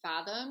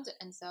fathomed.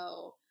 And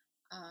so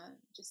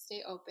just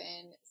stay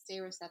open,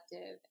 stay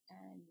receptive,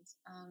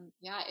 and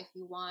yeah, if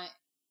you want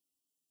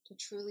to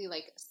truly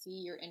like see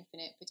your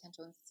infinite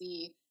potential and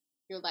see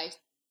your life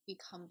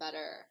become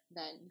better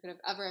than you could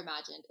have ever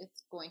imagined,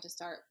 it's going to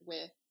start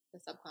with the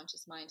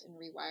subconscious mind and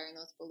rewiring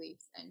those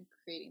beliefs and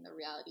creating the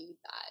reality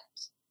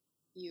that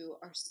you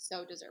are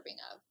so deserving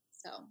of.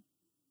 So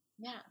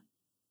yeah.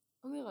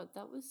 Oh my god,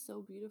 that was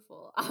so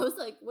beautiful. I was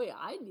like, wait,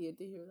 I needed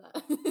to hear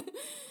that.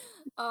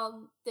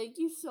 Thank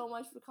you so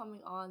much for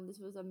coming on. This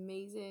was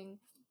amazing.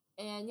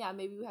 And yeah,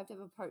 maybe we have to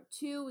have a part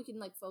 2. We can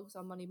like focus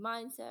on money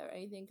mindset or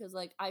anything, because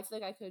like I feel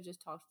like I could have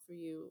just talked for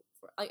you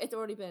for like it's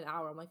already been an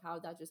hour. I'm like, how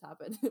did that just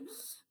happen?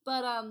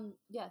 But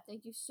yeah,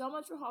 thank you so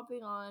much for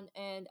hopping on,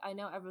 and I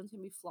know everyone's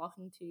gonna be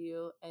flocking to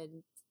you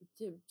and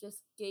to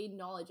just gain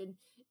knowledge and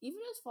even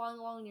just following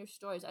along in your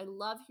stories. I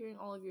love hearing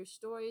all of your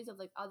stories of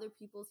like other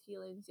people's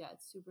healings. Yeah,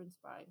 it's super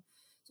inspiring.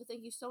 So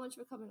thank you so much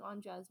for coming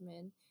on,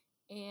 Jasmine,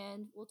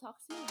 and we'll talk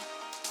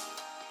soon.